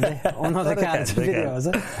expressions, can they? Oh no, they can't. It's a video, is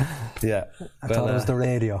it? Yeah. I thought it was the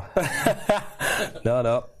radio.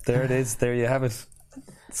 No. There it is. There you have it.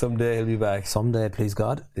 Someday he'll be back. Someday, please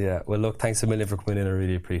God. Yeah. Well, look, thanks a million for coming in. I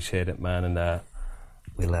really appreciate it, man. And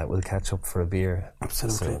we'll catch up for a beer.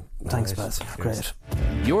 Absolutely. Thanks, Baz. Great.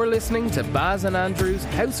 You're listening to Baz and Andrew's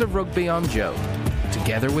House of Rugby on Joe,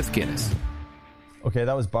 together with Guinness. Okay,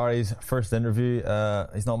 that was Barry's first interview.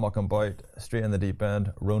 He's not mucking about, straight in the deep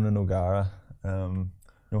end. Ronan O'Gara.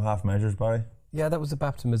 No half measures, Barry? Yeah, that was a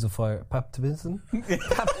baptism of fire. Baptism?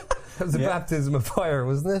 That was a baptism of fire,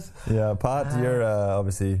 wasn't it? Yeah, Pat, you're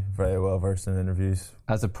obviously very well versed in interviews.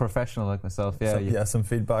 As a professional like myself, some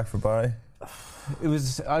feedback for Barry.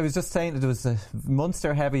 I was just saying that it was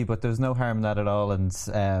Munster heavy, but there was no harm in that at all. And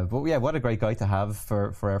but yeah, what a great guy to have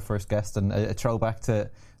for our first guest, and a throwback to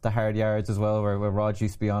the hard yards as well, where ROG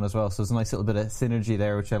used to be on as well. So there's a nice little bit of synergy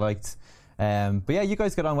there, which I liked. But yeah, you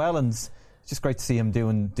guys got on well, and it's just great to see him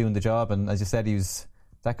doing the job. And as you said,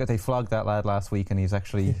 they flogged that lad last week, and he's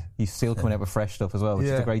still coming out with fresh stuff as well, which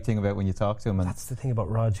is the great thing about when you talk to him. And that's the thing about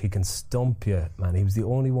ROG, he can stump you, man. He was the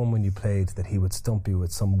only one when you played that he would stump you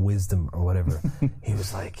with some wisdom or whatever. He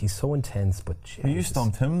was like, he's so intense, but Jesus. You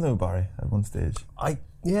stumped him though, Barry, at one stage.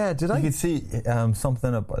 Did I? You could see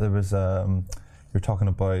something about, there was you're talking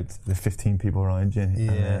about the 15 people around you, and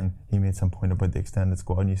then he made some point about the extended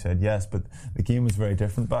squad, and you said yes, but the game was very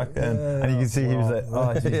different back then, and you could see he was like,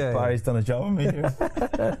 oh geez, Barry's done a job on me here.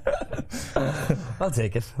 I'll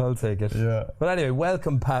take it. Yeah. But anyway,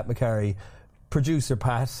 welcome Pat McCarry, producer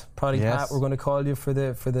Pat, Proddy Pat. We're going to call you for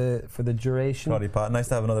the duration. Proddy Pat, nice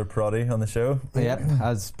to have another Proddy on the show. Yeah,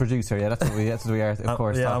 as producer, that's what we are, of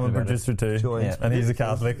course. Yeah, I'm a producer too, and he's a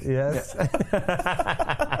Catholic. Yes.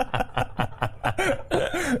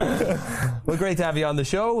 Well, great to have you on the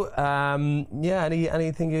show.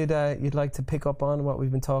 Anything you'd like to pick up on what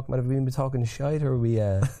we've been talking about? Have we been talking shite, or are we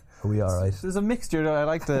all right? There's a mixture. I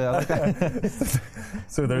like that.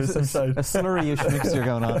 So there's some shite. A slurry-ish mixture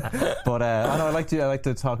going on. But I like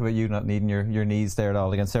to talk about you not needing your knees there at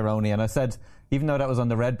all against Cerrone. And I said, even though that was on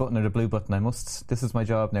the red button or the blue button, this is my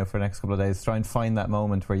job now for the next couple of days. Try and find that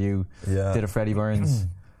moment where you did a Freddie Burns.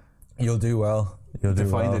 You'll do well. You'll do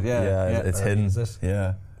find well. it, yeah. It's hidden. Is it?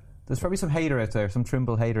 Yeah. There's probably some hater out there, some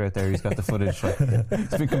Trimble hater out there who's got the footage. Like,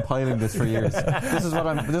 he's been compiling this for years. This is what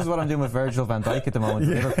I'm doing with Virgil van Dijk at the moment.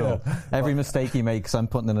 Liverpool. Every mistake he makes, I'm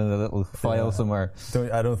putting it in a little file somewhere.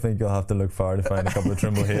 I don't think you'll have to look far to find a couple of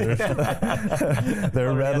Trimble haters.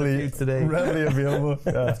 They're readily available.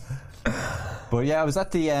 Yeah. But yeah, I was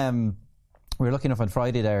at the. We were looking up on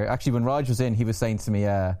Friday there. Actually, when Rog was in, he was saying to me,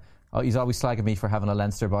 he's always slagging me for having a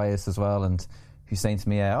Leinster bias as well, and he's saying to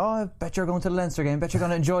me, I bet you're going to the Leinster game, bet you're going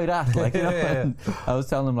to enjoy that. Like, you know, and I was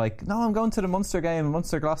telling him, like, no, I'm going to the Munster game,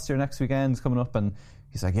 Munster Gloucester next weekend's coming up, and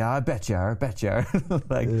he's like, yeah, I bet you are.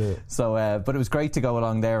 Like, yeah. So, but it was great to go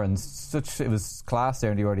along there, and it was class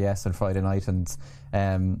there in the RDS on Friday night,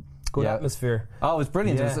 and good atmosphere. Oh, it was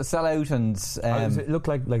brilliant. Yeah. It was a sellout, and it looked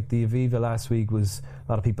like the Aviva last week was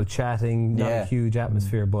a lot of people chatting, not a huge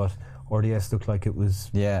atmosphere, but RDS looked like it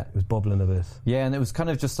was bubbling a bit. Yeah, and it was kind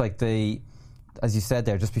of just like as you said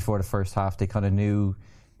there, just before the first half, they kind of knew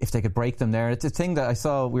if they could break them there. It's a thing that I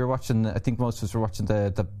saw. We were watching. I think most of us were watching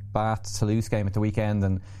the Bath Toulouse game at the weekend,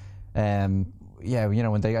 and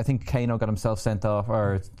when I think Kano got himself sent off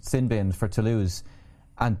or sin bin for Toulouse.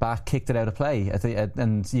 And Bath kicked it out of play,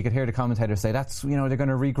 and you could hear the commentator say that's they're going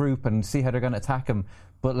to regroup and see how they're going to attack him.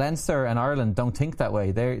 But Leinster and Ireland don't think that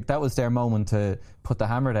way. That was their moment to put the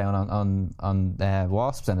hammer down on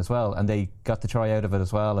Wasps then as well, and they got the try out of it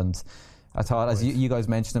as well. And I thought, as you guys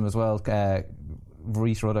mentioned him as well,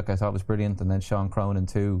 Rhys Ruddock I thought was brilliant, and then Sean Cronin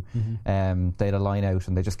too. Mm-hmm. They had a line out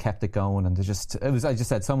and they just kept it going, and I just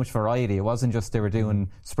said so much variety. It wasn't just they were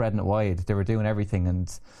doing spreading it wide; they were doing everything, and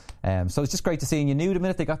so it's just great to see. And you knew the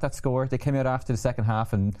minute they got that score, they came out after the second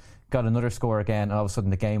half and got another score again, and all of a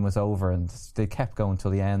sudden the game was over, and they kept going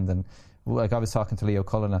till the end. And like I was talking to Leo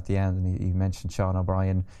Cullen at the end, and he mentioned Sean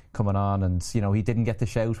O'Brien coming on, and he didn't get the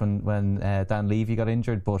shout when Dan Levy got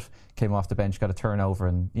injured, but came off the bench, got a turnover,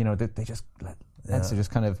 and they just Leinster just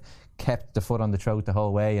kind of kept the foot on the throat the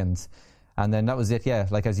whole way, and then that was it. Yeah,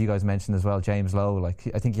 like as you guys mentioned as well, James Lowe, like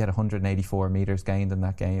I think he had 184 metres gained in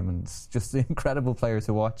that game, and it's just an incredible player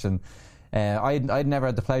to watch. And I'd never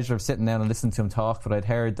had the pleasure of sitting down and listening to him talk, but I'd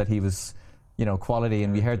heard that he was quality,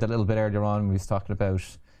 and we heard that a little bit earlier on when we was talking about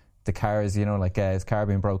the cars, his car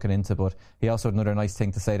being broken into. But he also had another nice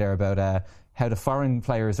thing to say there about how the foreign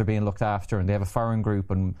players are being looked after, and they have a foreign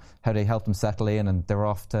group, and how they help them settle in, and they're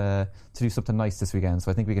off to do something nice this weekend.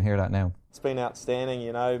 So I think we can hear that now. It's been outstanding.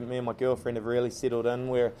 Me and my girlfriend have really settled in.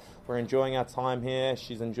 We're enjoying our time here.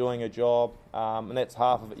 She's enjoying her job, and that's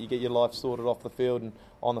half of it. You get your life sorted off the field, and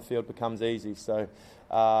on the field becomes easy. So,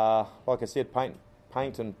 like I said, paint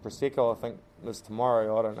and Prosecco, I think, is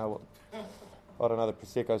tomorrow. I don't know the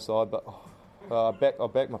Prosecco side, but I'll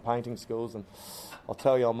back my painting skills, and I'll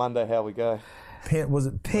tell you on Monday how we go. Was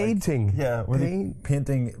it painting? Were they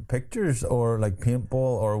painting pictures or like paintball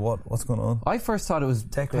or what's going on? I first thought it was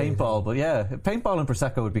paintball, but paintball and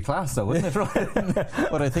Prosecco would be class though, wouldn't it?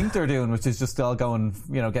 What I think they're doing, which is just all going,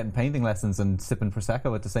 getting painting lessons and sipping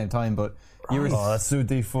Prosecco at the same time. But that's so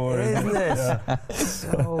D4, isn't it?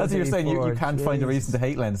 So that's what you're saying. You can't find a reason to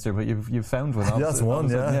hate Leinster, but you've found one. That's one,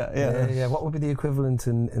 yeah. What would be the equivalent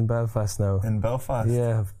in Belfast now? In Belfast,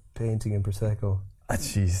 of painting and Prosecco.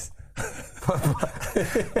 Jeez.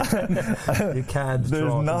 You can't.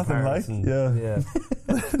 There's nothing like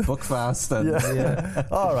book fast and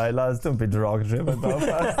all right, lads, don't be derogatory about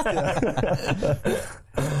Belfast.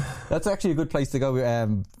 That's actually a good place to go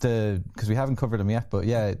because we haven't covered them yet, but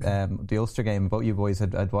the Ulster game, both you boys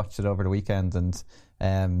had watched it over the weekend, and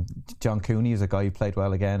John Cooney is a guy who played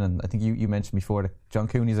well again, and I think you mentioned before that John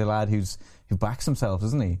Cooney is a lad who backs himself,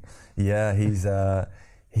 isn't he? Yeah,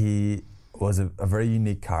 he was a very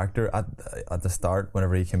unique character at the start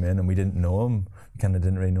whenever he came in, and we didn't know him. We kind of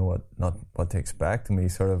didn't really know what to expect, and we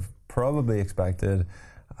sort of probably expected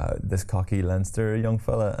this cocky Leinster young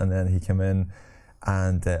fella, and then he came in,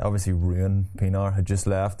 and obviously Ruan Pienaar had just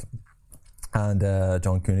left, and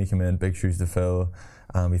John Cooney came in, big shoes to fill,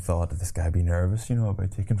 and we thought that this guy would be nervous,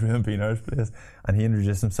 about taking Ruan Pienaar's place, and he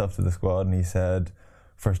introduced himself to the squad, and he said,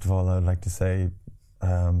 first of all, I would like to say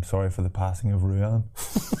sorry for the passing of Ruan.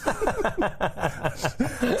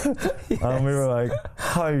 And we were like,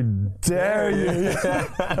 how dare you?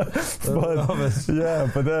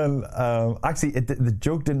 But then actually the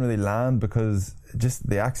joke didn't really land because just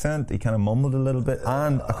the accent, he kind of mumbled a little bit,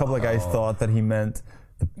 and a couple of guys thought that he meant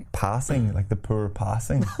the passing, like the poor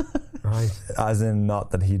passing. Right. As in, not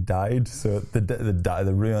that he died. So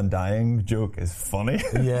the Ruan dying joke is funny.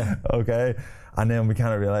 Yeah. Okay. And then we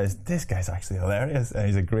kind of realised this guy's actually hilarious, and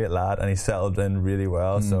he's a great lad, and he's settled in really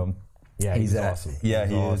well. So he's awesome. Yeah,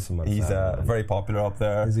 he is. He's very popular up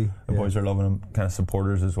there. Is he? The boys are loving him, kind of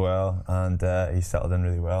supporters as well, and he's settled in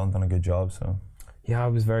really well and done a good job. So Yeah, I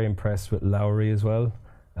was very impressed with Lowry as well.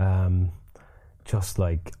 Just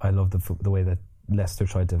like, I love the way that Leicester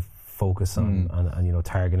tried to focus on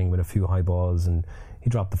targeting with a few high balls, and he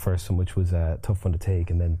dropped the first one, which was a tough one to take,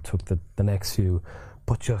 and then took the next few.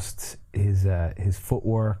 But just his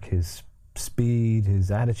footwork, his speed,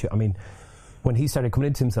 his attitude. I mean, when he started coming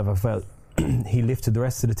into himself, I felt he lifted the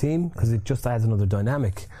rest of the team, because it just adds another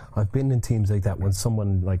dynamic. I've been in teams like that when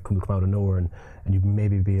someone like come out of nowhere and you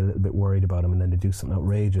maybe be a little bit worried about them, and then they do something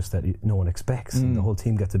outrageous that no one expects, and the whole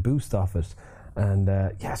team gets a boost off it. And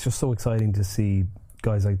it's just so exciting to see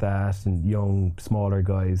guys like that, and young, smaller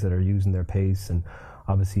guys that are using their pace, and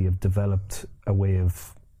obviously have developed a way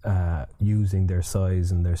of using their size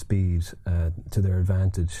and their speed to their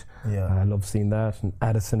advantage. I love seeing that. And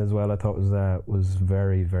Addison as well, I thought was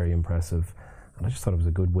very, very impressive, and I just thought it was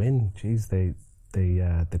a good win. Jeez, they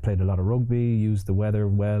played a lot of rugby, used the weather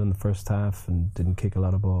well in the first half, and didn't kick a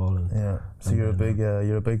lot of ball. So you're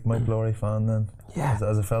a big Mike Lowry fan then? Yeah.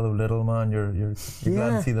 As a fellow little man, you're glad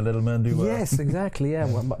to see the little men do well. Yes, exactly. Yeah.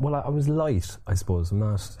 Well, I was light, I suppose.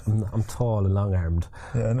 I'm tall and long-armed.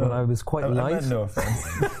 Yeah, no, but I was quite light. I meant no offense.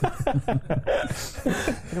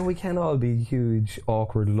 We can't all be huge,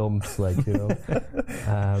 awkward lumps, but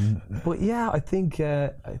yeah, I think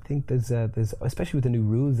there's especially with the new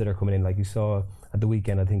rules that are coming in, like you saw at the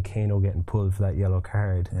weekend. I think Kano getting pulled for that yellow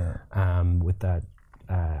card, with that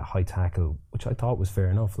high tackle, which I thought was fair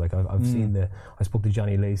enough. Like I've seen I spoke to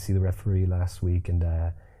Johnny Lacey, the referee, last week, and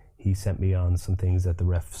he sent me on some things that the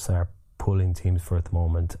refs are pulling teams for at the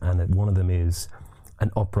moment, and one of them is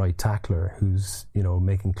an upright tackler who's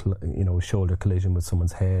making shoulder collision with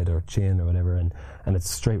someone's head or chin or whatever, and it's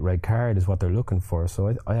straight red card is what they're looking for.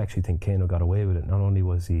 So I actually think Kano got away with it. Not only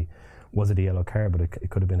was it a yellow card, but it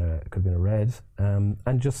could have been a red.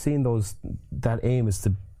 And just seeing that aim is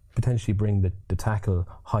to potentially bring the tackle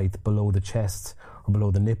height below the chest or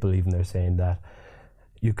below the nipple. Even they're saying that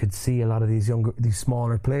you could see a lot of these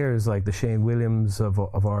smaller players like the Shane Williams of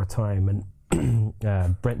our time, and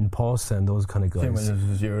Brenton Pausa and those kind of guys. Shane Williams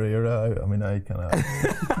was your era. I mean, I kind of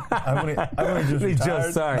I've only just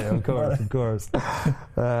retired. Sorry, of course.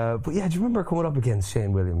 But yeah, do you remember coming up against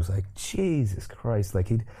Shane Williams? Like, Jesus Christ, like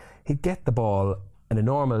he'd get the ball in a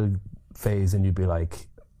normal phase and you'd be like,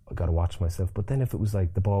 I got to watch myself. But then if it was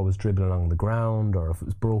like the ball was dribbling along the ground, or if it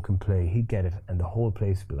was broken play, he'd get it and the whole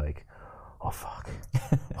place would be like, oh fuck,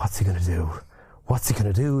 what's he gonna do?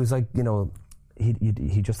 It's like,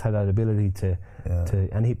 he just had that ability to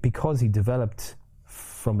because he developed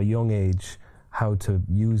from a young age how to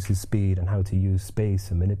use his speed and how to use space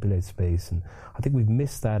and manipulate space, and I think we've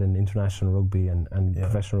missed that in international rugby and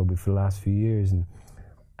professional rugby for the last few years, and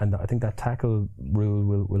I think that tackle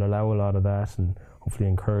rule will allow a lot of that, and hopefully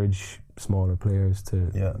encourage smaller players to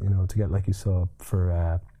to get, like you saw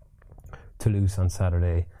for Toulouse on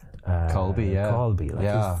Saturday. Colby,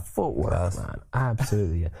 his footwork, man,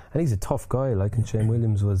 absolutely. And he's a tough guy. Like, and Shane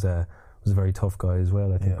Williams was a very tough guy as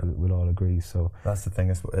well. I think we'll all agree. So that's the thing.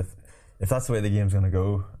 Is if that's the way the game's going to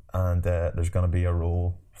go, and there's going to be a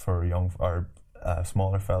role for young or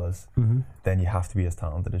smaller fellas, then you have to be as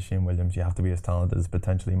talented as Shane Williams. You have to be as talented as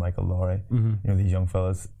potentially Michael Lowry. These young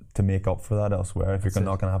fellas, to make up for that elsewhere. If you're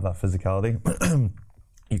not going to have that physicality,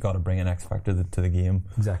 you got to bring an X factor to the game.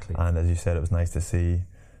 Exactly. And as you said, it was nice to see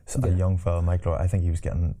a young fella, Mike Lowry. I think he was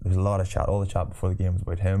getting. There was a lot of chat. All the chat before the game was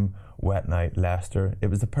about him. Wet night, Leicester. It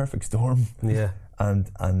was the perfect storm. Yeah.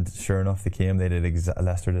 And sure enough,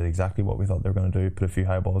 Leicester did exactly what we thought they were going to do. Put a few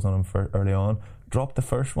high balls on him early on. Dropped the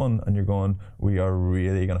first one, and you're going, we are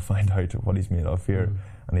really going to find out what he's made of here.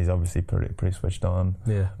 And he's obviously pretty switched on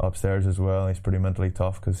upstairs as well. He's pretty mentally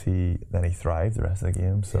tough, because he thrived the rest of the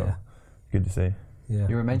game. So good to see. Yeah,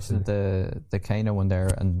 you were mentioning the Kano one there,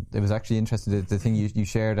 and it was actually interesting, the thing you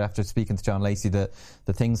shared after speaking to John Lacey, the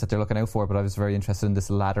things that they're looking out for. But I was very interested in this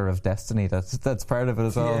ladder of destiny that's part of it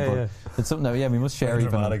as well. It's something that we must share. It's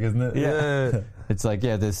dramatic, isn't it? Yeah. It's like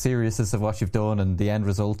the seriousness of what you've done and the end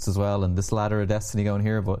results as well, and this ladder of destiny going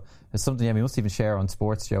here. But it's something we must even share on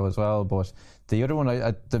Sports Show as well. But the other one,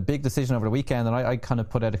 the big decision over the weekend, and I kind of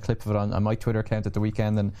put out a clip of it on my Twitter account at the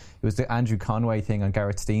weekend, and it was the Andrew Conway thing on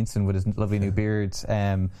Gareth Steenson with his lovely new beard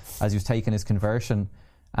as he was taking his conversion.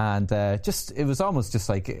 And it was almost just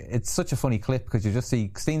like, it's such a funny clip, because you just see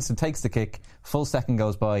Steenson takes the kick, full second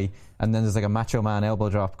goes by, and then there's like a Macho Man elbow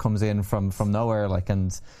drop comes in from nowhere, like,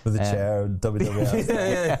 and with a chair,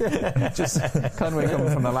 WWF. just Conway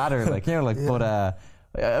coming from the ladder, like, but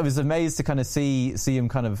I was amazed to kind of see him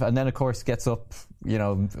kind of, and then of course gets up,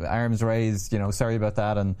 arms raised, sorry about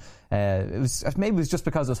that, and maybe it was just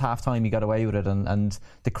because it was half time he got away with it, and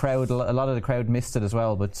the crowd, a lot of the crowd missed it as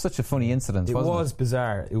well. But such a funny incident. It was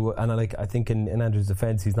bizarre, and I think in Andrew's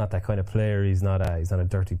defence, he's not that kind of player. He's not a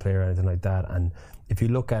dirty player or anything like that. And if you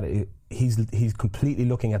look at it, he's completely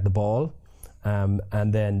looking at the ball,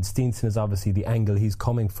 and then Steenson is obviously the angle he's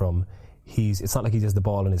coming from. It's not like he has the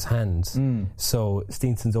ball in his hands. So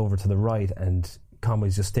Steenson's over to the right and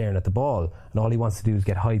Conway's just staring at the ball, and all he wants to do is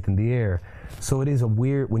get height in the air. So it is a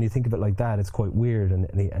weird, when you think of it like that, it's quite weird, and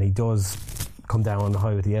he does come down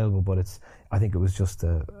high with the elbow, but I think it was just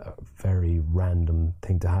a very random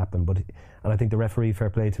thing to happen. And I think the referee,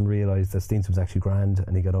 fair play to him, realised that Steenson was actually grand,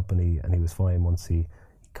 and he got up and he was fine once he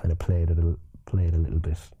kind of played a little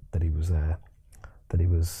bit that he was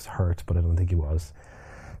hurt, but I don't think he was.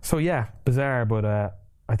 So yeah, bizarre, but I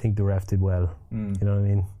think the ref did well. You know what I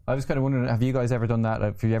mean? I was kind of wondering, have you guys ever done that?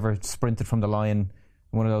 Have you ever sprinted from the line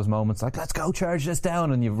in one of those moments, like, let's go charge this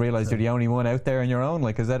down, and you've realised you're the only one out there on your own?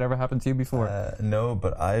 Like, has that ever happened to you before? No,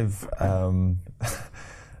 but I've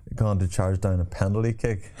gone to charge down a penalty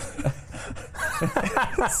kick.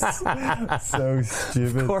 So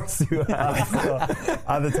stupid. Of course you have.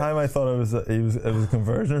 At the time I thought it was a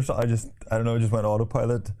conversion or something. I don't know, just went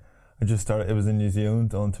autopilot. I just started. It was in New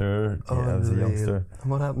Zealand on tour. I was a youngster.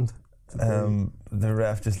 What happened? The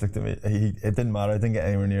ref just looked at me. It didn't matter. I didn't get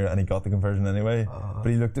anywhere near it, and he got the conversion anyway. But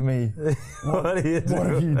he looked at me. What are you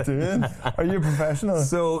doing? Are you a professional?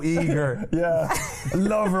 So eager. Yeah.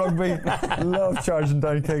 Love rugby. Love charging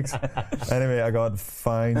down kicks. Anyway, I got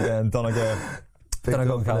fined and Donegal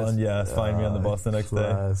Callan, fined me on the bus the next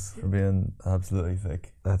day for being absolutely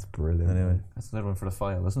thick. That's brilliant. Anyway, that's another one for the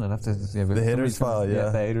file, isn't it? The haters file, yeah.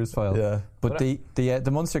 The haters file. Yeah. But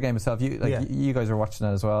the Munster game itself, you guys were watching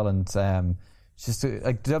that as well, and just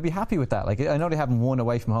they'll be happy with that. Like, I know they haven't won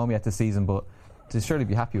away from home yet this season, but they'd surely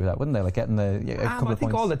be happy with that, wouldn't they? Like getting a couple of points. I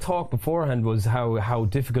think all the talk beforehand was how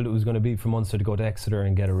difficult it was going to be for Munster to go to Exeter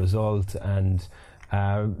and get a result, and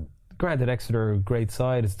granted, Exeter, great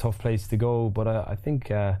side, it's a tough place to go, but I think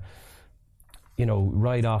ride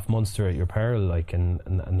off Munster at your peril, like, and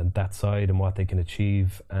that side and what they can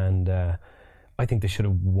achieve, and I think they should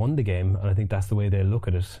have won the game, and I think that's the way they look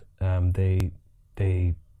at it.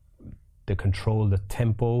 They control the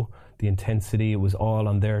tempo, the intensity. It was all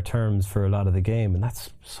on their terms for a lot of the game, and that's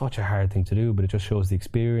such a hard thing to do, but it just shows the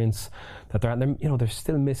experience that they're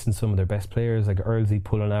still missing some of their best players, like Earlsey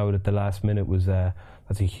pulling out at the last minute was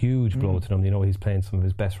that's a huge blow to them. He's playing some of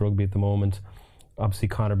his best rugby at the moment. Obviously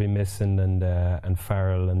Connor be missing, and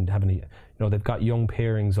Farrell, and having they've got young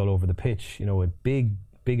pairings all over the pitch, with big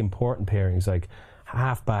important pairings, like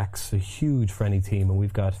halfbacks, a huge for any team, and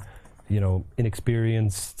we've got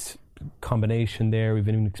inexperienced combination there, we've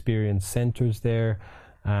inexperienced centres there,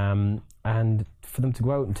 and for them to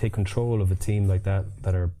go out and take control of a team like that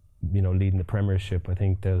are leading the Premiership, I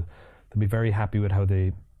think they'll be very happy with how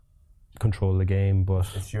they control the game. But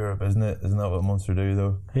it's Europe, isn't it? Isn't that what Munster do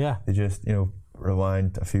though? Yeah, they just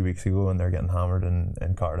rewind a few weeks ago and they're getting hammered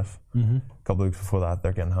in Cardiff. A couple of weeks before that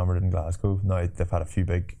they're getting hammered in Glasgow. Now they've had a few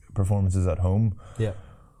big performances at home,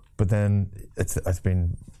 but then it's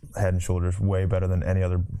been head and shoulders way better than any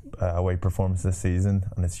other away performance this season,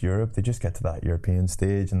 and it's Europe. They just get to that European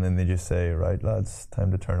stage and then they just say, right lads,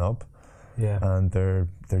 time to turn up. And they're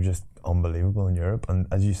just unbelievable in Europe. And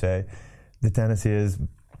as you say, the tendency is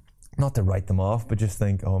not to write them off, but just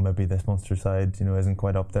think, maybe this Munster side isn't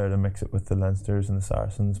quite up there, to mix it with the Leinsters and the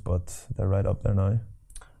Saracens, but they're right up there now.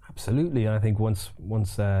 Absolutely. And I think once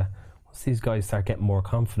these guys start getting more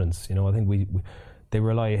confidence, I think they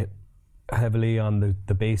rely heavily on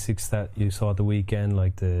the basics that you saw at the weekend,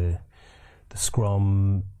 like the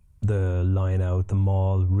scrum, the line out, the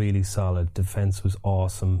maul, really solid. Defence was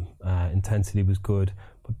awesome. Intensity was good.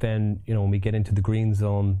 But then, when we get into the green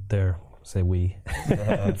zone,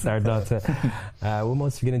 it's hard not to.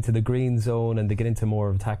 Once you get into the green zone and they get into more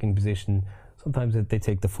of attacking position, sometimes they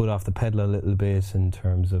take the foot off the pedal a little bit in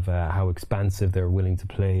terms of how expansive they're willing to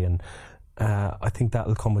play, and I think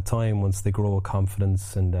that'll come with time once they grow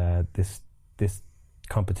confidence, and this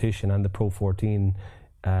competition and the Pro 14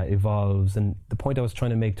 evolves. And the point I was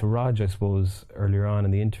trying to make to ROG, I suppose, earlier on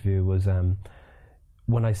in the interview was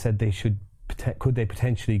when I said could they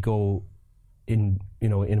potentially go in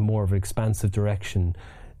more of an expansive direction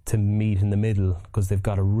to meet in the middle, because they've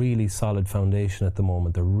got a really solid foundation at the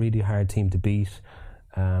moment. They're a really hard team to beat.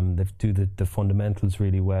 They do the fundamentals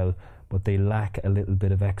really well, but they lack a little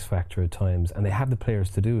bit of X factor at times, and they have the players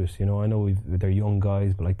to do it. I know they're young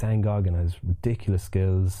guys, but like Dan Goggin has ridiculous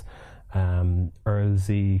skills.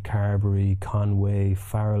 Earlsey, Carberry, Conway,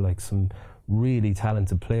 Farrell, like some really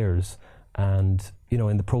talented players. And, you know,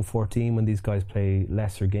 in the Pro 14, when these guys play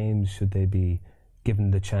lesser games, should they be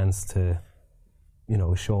given the chance to, you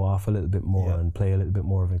know, show off a little bit more and play a little bit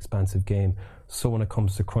more of an expansive game? So when it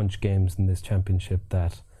comes to crunch games in this championship,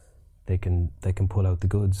 that they can pull out the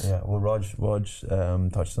goods. Yeah, well, Rog touched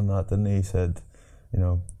on that, didn't he? He said, you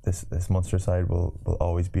know, this Munster side will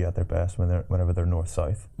always be at their best whenever they're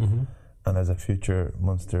north-south. Mm-hmm. And as a future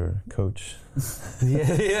Munster coach, as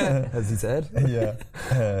he said,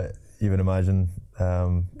 you would imagine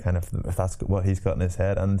kind of if that's what he's got in his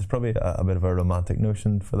head, and there's probably a bit of a romantic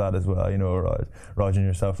notion for that as well. You know, Rog and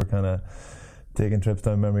yourself are kind of taking trips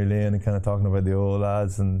down memory lane and kind of talking about the old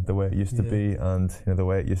lads and the way it used to be, and you know, the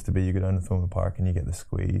way it used to be, you go down to Thomond Park and you get the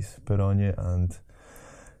squeeze put on you, and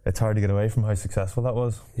it's hard to get away from how successful that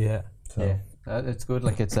was. It's good.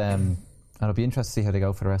 Like it's and it'll be interesting to see how they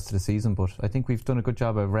go for the rest of the season, but I think we've done a good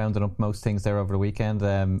job of rounding up most things there over the weekend.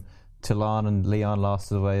 Toulon and Leon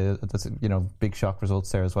lost away. That's, you know, big shock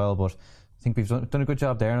results there as well, but I think we've done a good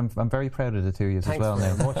job there, and I'm very proud of the two of you as well.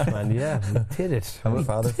 Thanks very much, man. Yeah, we did it. I'm a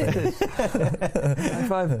father. High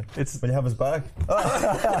five. It's when you have us back.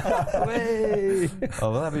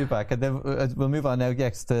 We'll have you back, and then we'll move on now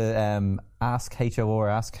next to Ask HOR,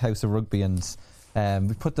 Ask House of Rugby, and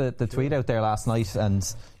we put the tweet out there last night,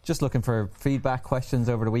 and just looking for feedback, questions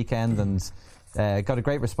over the weekend, and got a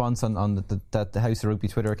great response on the House of Rugby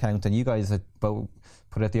Twitter account, and you guys had both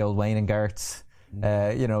put out the old Wayne and Garrett's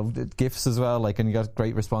you know, gifts as well, like, and you got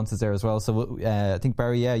great responses there as well. So I think,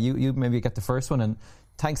 Barry, you maybe get the first one, and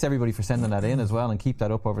thanks everybody for sending that in as well, and keep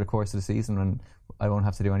that up over the course of the season, and I won't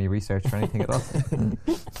have to do any research or anything at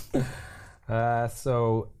all.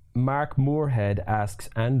 So Mark Moorhead asks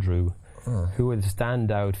Andrew, who are the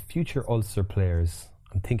standout future Ulster players?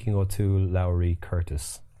 I'm thinking O'Toole, Lowry,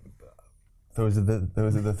 Curtis. Those are the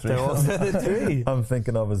three. Those are the three I'm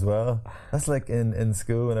thinking of as well. That's like in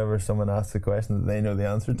school, whenever someone asks a question that they know the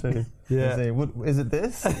answer to. Yeah. They say, "What is it?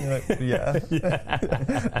 This?" And you're like, yeah.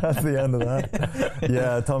 That's the end of that.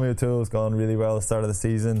 Yeah, Tommy O'Toole's gone really well at the start of the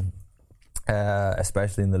season,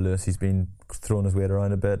 especially in the Lewis. He's been throwing his weight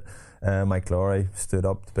around a bit. Mike Lowry stood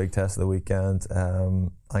up the big test of the weekend.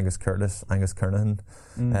 Angus Kernahan.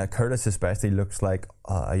 Curtis especially looks like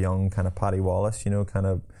a young kind of Paddy Wallace, you know, kind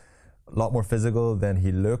of a lot more physical than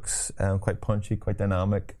he looks, quite punchy, quite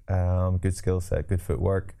dynamic, good skill set, good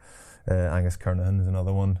footwork. Angus Kernahan is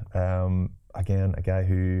another one. Again, a guy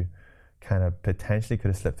who kind of potentially could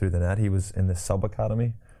have slipped through the net. He was in the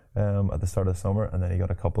sub-academy at the start of the summer, and then he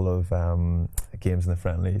got a couple of games in the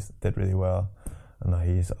friendlies, did really well. And now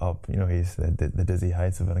he's up, you know, he's the dizzy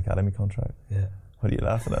heights of an academy contract. Yeah. What are you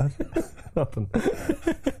laughing at? Nothing.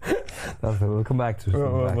 We'll come back to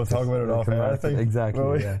it. We'll talk about it off air, I think.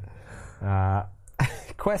 Exactly, yeah.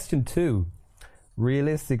 Question 2.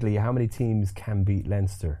 Realistically, how many teams can beat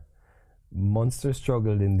Leinster? Munster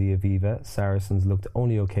struggled in the Aviva. Saracens looked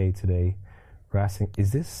only okay today. Racing,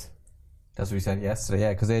 is this? That's what we said yesterday,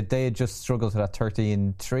 yeah, because they had just struggled to that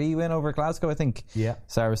 13-3 win over Glasgow, I think. Yeah.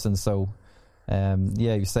 Saracens, so...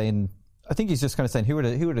 you're saying, I think he's just kind of saying who are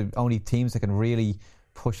the only teams that can really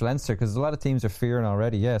push Leinster, because a lot of teams are fearing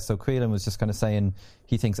already. So Quillen was just kind of saying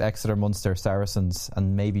he thinks Exeter, Munster, Saracens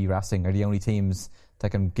and maybe Racing are the only teams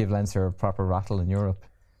that can give Leinster a proper rattle in Europe.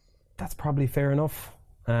 That's probably fair enough.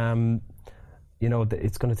 You know,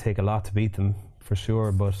 it's going to take a lot to beat them for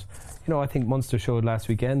sure, but you know, I think Munster showed last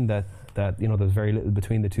weekend that you know, there's very little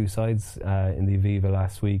between the two sides in the Aviva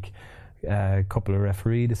last week. A couple of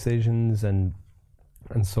referee decisions and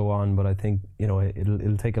so on, but I think, you know,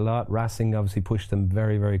 it'll take a lot. Racing obviously pushed them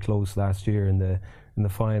very, very close last year in the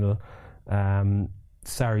final.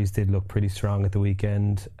 Sarries did look pretty strong at the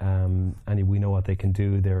weekend, and we know what they can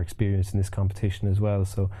do. They're experienced in this competition as well.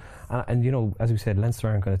 So, and you know, as we said, Leinster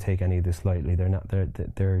aren't going to take any of this lightly. They're not.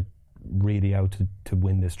 They're really out to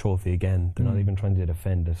win this trophy again. They're not even trying to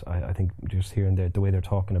defend it. I think just hearing the way they're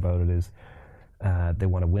talking about it is. They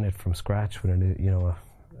want to win it from scratch with a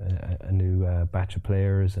new batch of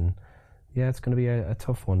players, and yeah, it's going to be a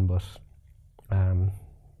tough one, but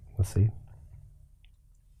we'll see.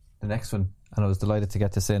 The next one, and I was delighted to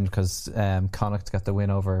get this in because Connacht got the win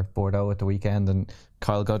over Bordeaux at the weekend, and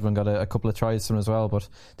Kyle Godwin got a couple of tries from as well. But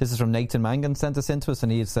this is from Nathan Mangan, sent this into us,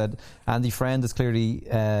 and he had said Andy Friend is clearly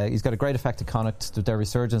he's got a great effect at Connacht with their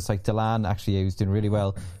resurgence, like Delan actually who's doing really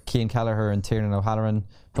well, Cian Kelleher and Tiernan O'Halloran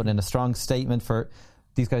putting in a strong statement for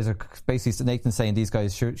these guys. Are basically Nathan saying these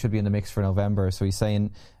guys should be in the mix for November. So he's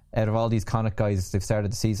saying out of all these Connacht guys, they've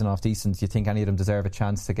started the season off decent. Do you think any of them deserve a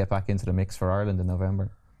chance to get back into the mix for Ireland in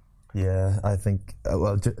November? Yeah, I think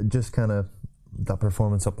just kind of that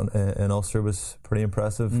performance up in Ulster was pretty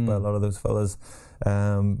impressive by a lot of those fellas,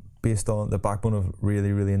 based on the backbone of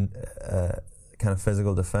really kind of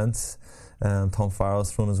physical defence. Tom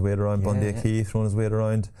Farrell's thrown his weight around, Bundy Aki throwing his weight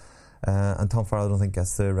around, and Tom Farrell I don't think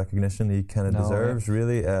gets the recognition he kind of deserves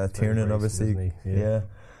really. Tiernan obviously,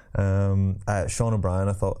 Sean O'Brien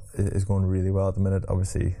I thought is going really well at the minute.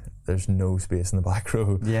 Obviously there's no space in the back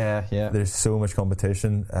row. There's so much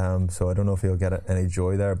competition, so I don't know if he'll get any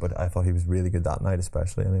joy there, but I thought he was really good that night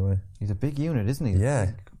especially anyway. He's a big unit, isn't he?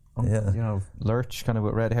 You know, lurch kind of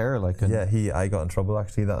with red hair, like. I got in trouble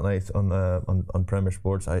actually that night on Premier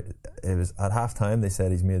Sports. It was at half time. They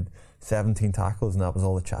said he's made 17 tackles, and that was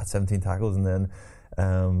all the chat. 17 tackles, and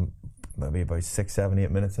then maybe about 6, 7,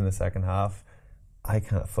 8 minutes in the second half, I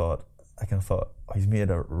kind of thought oh, he's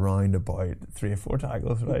made a round about 3 or 4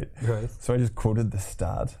 tackles, right? So I just quoted the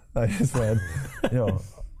stat. I just went,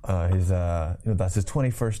 he's that's his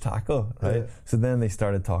 21st tackle, right? So then they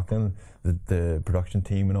started talking. The production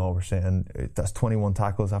team and all were saying that's 21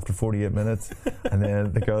 tackles after 48 minutes, and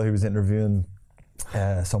then the girl who was interviewing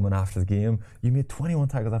someone after the game, you made 21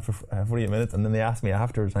 tackles after 48 minutes, and then they asked me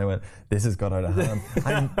afterwards, and I went, this has got out of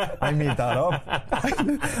hand. I made that up.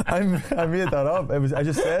 I made that up. I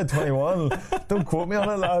just said 21. Don't quote me on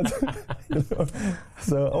it, lads.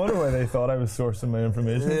 So I wonder why they thought I was sourcing my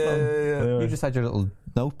information from. Anyway. You just had your little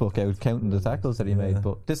notebook out counting the tackles that he made,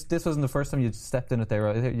 but this wasn't the first time you stepped in it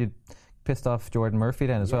there. You pissed off Jordan Murphy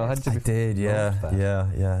then as well. How did you? I did,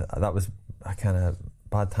 yeah. That was a kind of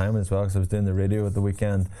bad timing as well, because I was doing the radio at the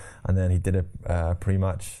weekend, and then he did a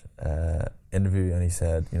pre-match interview, and he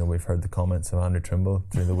said, we've heard the comments of Andrew Trimble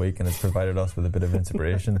through the week, and it's provided us with a bit of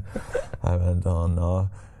inspiration. I went, oh no,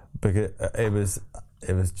 because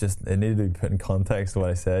it was just, it needed to be put in context to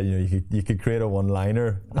what I said. You could create a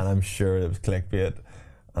one-liner, and I'm sure it was clickbait,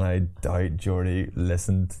 and I doubt Geordie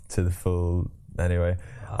listened to the full. Anyway,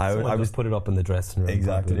 I just put it up in the dressing room.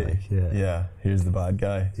 Exactly. Here's the bad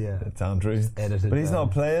guy. It's Andrew. But he's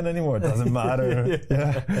not playing anymore. It doesn't matter.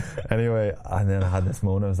 Anyway, and then I had this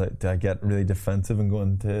moment. I was like, did I get really defensive and go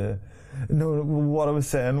into what I was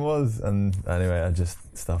saying was? And anyway, I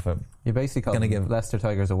just stuff it. You basically called give Leicester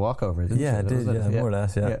Tigers a walkover, didn't you? I did. More or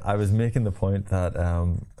less. I was making the point that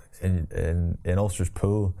in Ulster's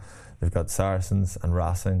pool, they've got Saracens and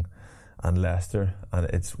Racing and Leicester, and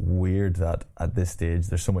it's weird that at this stage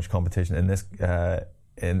there's so much competition in this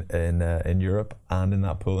in Europe and in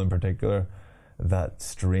that pool in particular, that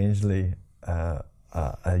strangely a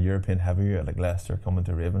European heavyweight like Leicester coming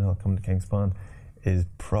to Ravenhill, coming to Kingspan, is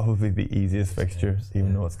probably the easiest fixture,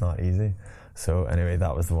 even though it's not easy. So anyway,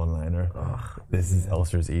 that was the one-liner. This is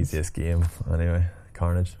Ulster's easiest game. Anyway,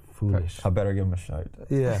 carnage. Foolish. I better give him a shout.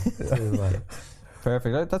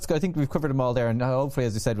 Perfect. That's good. I think we've covered them all there, and hopefully,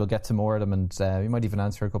 as you said, we'll get to more of them, and we might even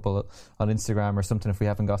answer a couple on Instagram or something if we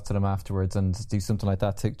haven't got to them afterwards, and do something like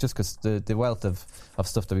that just because the wealth of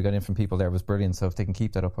stuff that we got in from people there was brilliant. So if they can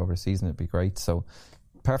keep that up over the season, it'd be great. So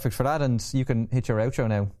perfect for that, and you can hit your outro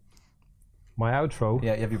now. My outro?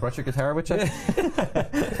 Yeah, have you brought your guitar with you?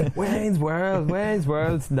 Wayne's World.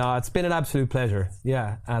 No, it's been an absolute pleasure.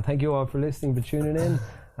 Thank you all for listening, for tuning in,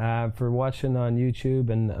 for watching on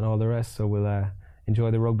YouTube and all the rest. So we'll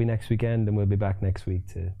enjoy the rugby next weekend, and we'll be back next week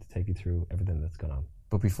to take you through everything that's gone on.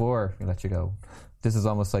 But before we let you go, this is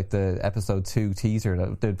almost like the episode 2 teaser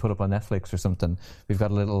that they'd put up on Netflix or something. We've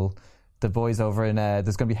got the boys over in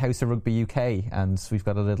there's going to be House of Rugby UK, and we've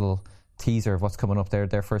got a little teaser of what's coming up there.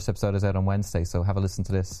 Their first episode is out on Wednesday, so have a listen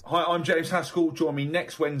to this. Hi, I'm James Haskell. Join me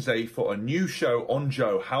next Wednesday for a new show on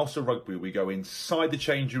Joe, House of Rugby. We go inside the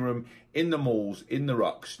changing room, in the malls, in the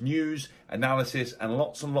rucks, news, analysis, and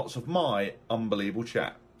lots of my unbelievable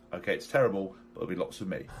chat. Okay, it's terrible, but there'll be lots of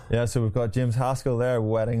me. Yeah, so we've got James Haskell there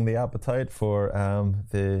whetting the appetite for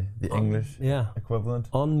the English equivalent.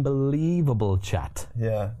 Unbelievable chat.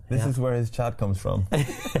 Yeah, this is where his chat comes from.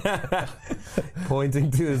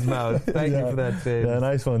 Pointing to his mouth. Thank you for that, James. Yeah,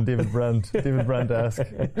 nice one, David Brandt-esque.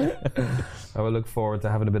 I will look forward to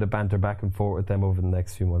having a bit of banter back and forth with them over the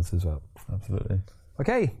next few months as well. Absolutely.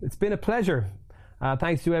 Okay, it's been a pleasure.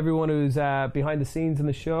 Thanks to everyone who's behind the scenes in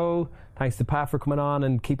the show. Thanks to Pat for coming on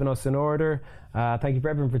and keeping us in order. Thank you for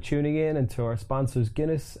everyone for tuning in, and to our sponsors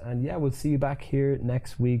Guinness. And we'll see you back here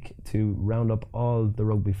next week to round up all the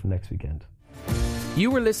rugby from next weekend. You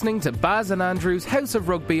were listening to Baz and Andrew's House of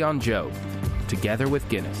Rugby on Joe, together with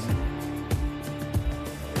Guinness.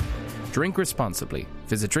 Drink responsibly.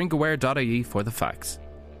 Visit drinkaware.ie for the facts.